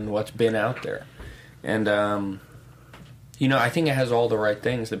different than what's been out there. And I think it has all the right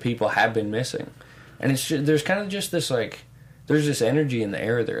things that people have been missing. And there's kind of just this there's this energy in the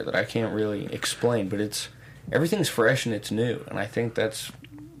air there that I can't really explain, but everything's fresh and it's new, and I think that's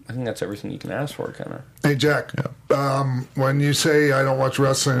everything you can ask for, kind of. Hey, Jack, when you say I don't watch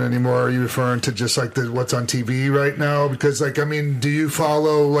wrestling anymore, are you referring to just like what's on TV right now? Because, do you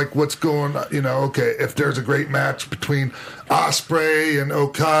follow what's going on? Okay, if there's a great match between Ospreay and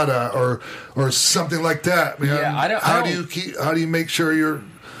Okada or something like that, how do you make sure you're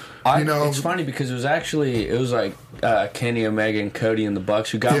it's funny because it was like Kenny Omega and Cody and the Bucks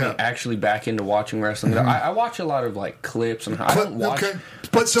who got me actually back into watching wrestling. I watch a lot of clips and I don't watch. Okay.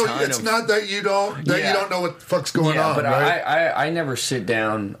 But so it's not that you don't know what the fuck's going on, but right? I never sit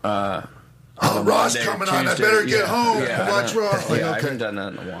down. Raw's coming on. I better get home and watch Raw. I haven't done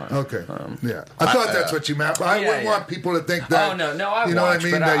that in a while. Okay. I thought that's what you meant. I wouldn't want people to think that. Oh no, you know what I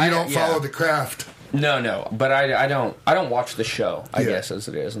mean? That you don't follow the craft. No, but I don't watch the show, I guess, as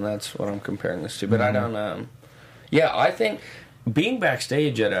it is, and that's what I'm comparing this to. But I don't, I think being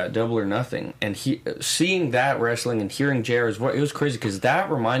backstage at Double or Nothing and seeing that wrestling and hearing JR's voice, it was crazy because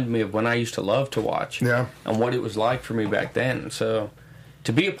that reminded me of when I used to love to watch and what it was like for me back then. So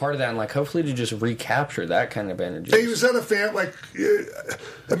to be a part of that and hopefully to just recapture that kind of energy. Hey, was that a fan? I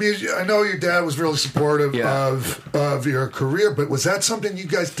know your dad was really supportive of your career, but was that something you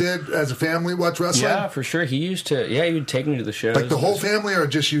guys did as a family, watch wrestling? Yeah, for sure. He used to. Yeah, he would take me to the shows. Like the whole family, or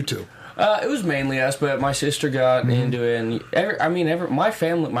just you two? It was mainly us, but my sister got into it. And my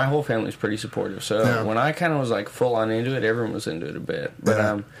whole family was pretty supportive. So when I kind of was full on into it, everyone was into it a bit.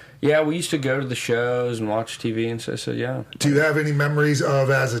 But we used to go to the shows and watch TV and so yeah. Do you have any memories of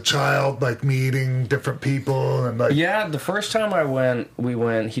as a child, meeting different people and Yeah, the first time we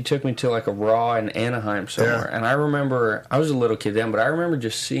went. He took me to a Raw in Anaheim somewhere, and I remember I was a little kid then, but I remember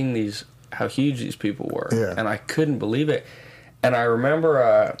just seeing how huge these people were, and I couldn't believe it. And I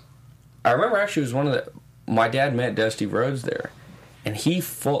remember actually it was my dad met Dusty Rhodes there, and he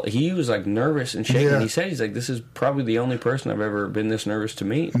was nervous and shaking. He said this is probably the only person I've ever been this nervous to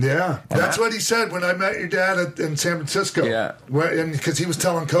meet. Yeah, that's what he said when I met your dad in San Francisco. Yeah, because he was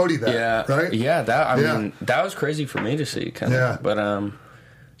telling Cody that. Yeah, right. Yeah, that was crazy for me to see. Kind of.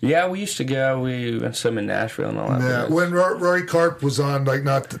 Yeah, but we used to go. We went some in Nashville and all that. Yeah, when Rory Karp was on,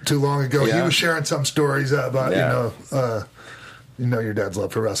 not too long ago, he was sharing some stories about You know your dad's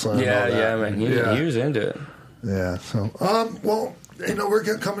love for wrestling. and all that. Man. He was into it. Yeah. So, well,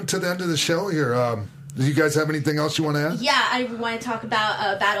 we're coming to the end of the show here. Do you guys have anything else you want to add? Yeah, I want to talk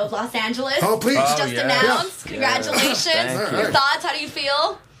about Battle of Los Angeles. Oh, please. It's just announced. Yeah. Congratulations. Thank Your you. thoughts? How do you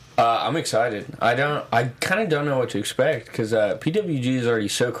feel? I'm excited. I kind of don't know what to expect because PWG is already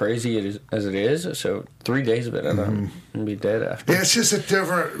so crazy as it is. So 3 days of it, I'm gonna be dead after. Yeah, it's just a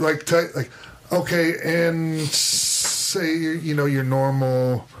different okay, and say your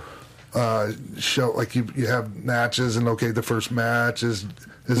normal show, like you have matches, and the first match is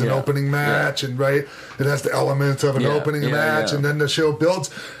an opening match, and right, it has the elements of an opening match, and then the show builds.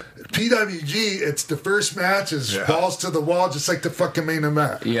 PWG, it's the first match is balls to the wall, just like the fucking main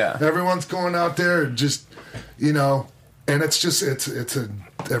event. Yeah, everyone's going out there, just and it's just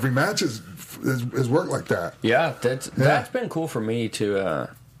every match is work like that. Yeah, that's been cool for me to.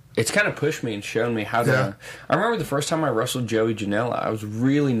 It's kind of pushed me and shown me how to. Yeah. I remember the first time I wrestled Joey Janela, I was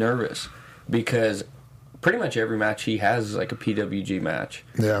really nervous because pretty much every match he has is like a PWG match.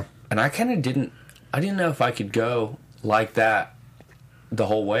 Yeah, and I kind of didn't know if I could go like that the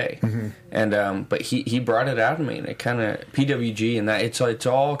whole way. Mm-hmm. And but he brought it out of me, and it kind of PWG and that it's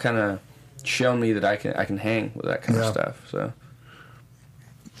all kind of shown me that I can hang with that kind of stuff. So.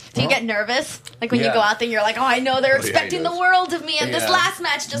 Do you get nervous? Like when you go out there and you're like, oh, I know they're expecting the world of me, and this last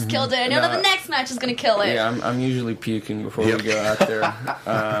match just killed it. I know that the next match is going to kill it. Yeah, I'm usually puking before we go out there.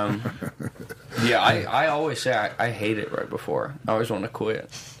 I always say I hate it right before. I always want to quit.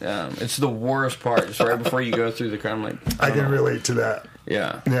 It's the worst part. Just right before you go through the crowd, I'm like, I can relate to that.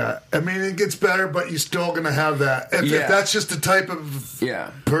 Yeah. Yeah. I mean, it gets better, but you're still going to have that. If that's just the type of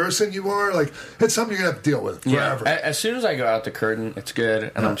person you are, like, it's something you're going to have to deal with forever. Yeah. As soon as I go out the curtain, it's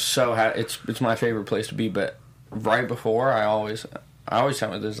good, and I'm so happy. It's my favorite place to be, but right before, I always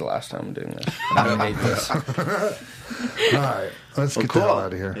tell me this is the last time I'm doing this. I hate this. All right. Let's get the hell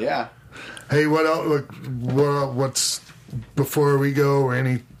out of here. Yeah. Hey, what else? What's before we go? Or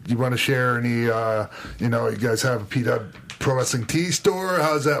you want to share any? You guys have a PW Pro Wrestling Tee store.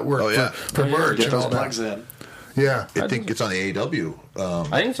 How does that work? Oh, yeah. for merch Get and those all that. plugs in. Yeah, I think it's on the AEW. I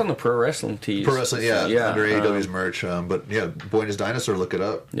think it's on the Pro Wrestling Tees. Pro Wrestling, under AEW's merch. But Buenos Dinosaur, look it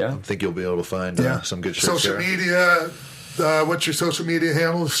up. Yeah. I think you'll be able to find some good shirts social there. media. What's your social media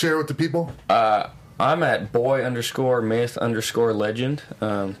handle? Share with the people. I'm at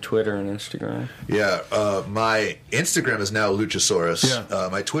boy_myth_legend, Twitter and Instagram. Yeah, my Instagram is now Luchasaurus. Yeah.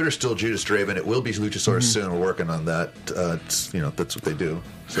 My Twitter's still Judas Draven. It will be Luchasaurus soon. We're working on that. That's what they do.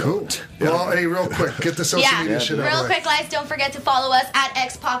 So, Cool. yeah. Well, hey, real quick, get the social media shit out real of the way. quick, guys, don't forget to follow us at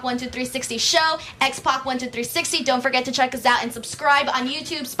XPac12360 Show, XPac12360. Don't forget to check us out and subscribe on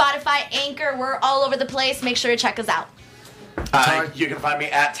YouTube, Spotify, Anchor. We're all over the place. Make sure to check us out. You can find me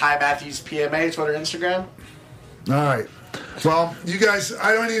at Ty Matthews PMA, Twitter, Instagram. All right. Well, you guys,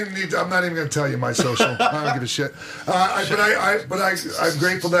 I'm not even going to tell you my social. I don't give a shit. I'm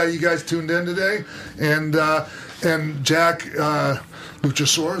grateful that you guys tuned in today, and Jack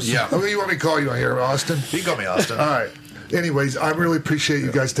Luchasaurus. Yeah. What do you want me to call you on here, Austin? You can call me Austin. All right. Anyways, I really appreciate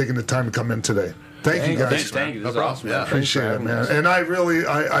you guys taking the time to come in today. Thank you guys. Thank you. This is problem. awesome. Yeah. Appreciate it, man. And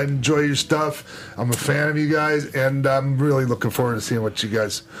I enjoy your stuff. I'm a fan of you guys, and I'm really looking forward to seeing what you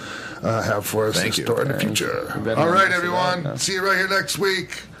guys have for us in store in the future. All right, everyone. See you right here next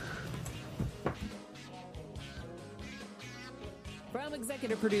week. From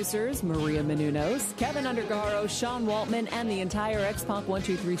executive producers Maria Menounos, Kevin Undergaro, Sean Waltman, and the entire X-Pac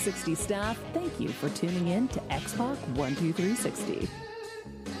 12360 staff, thank you for tuning in to X-Pac 12360.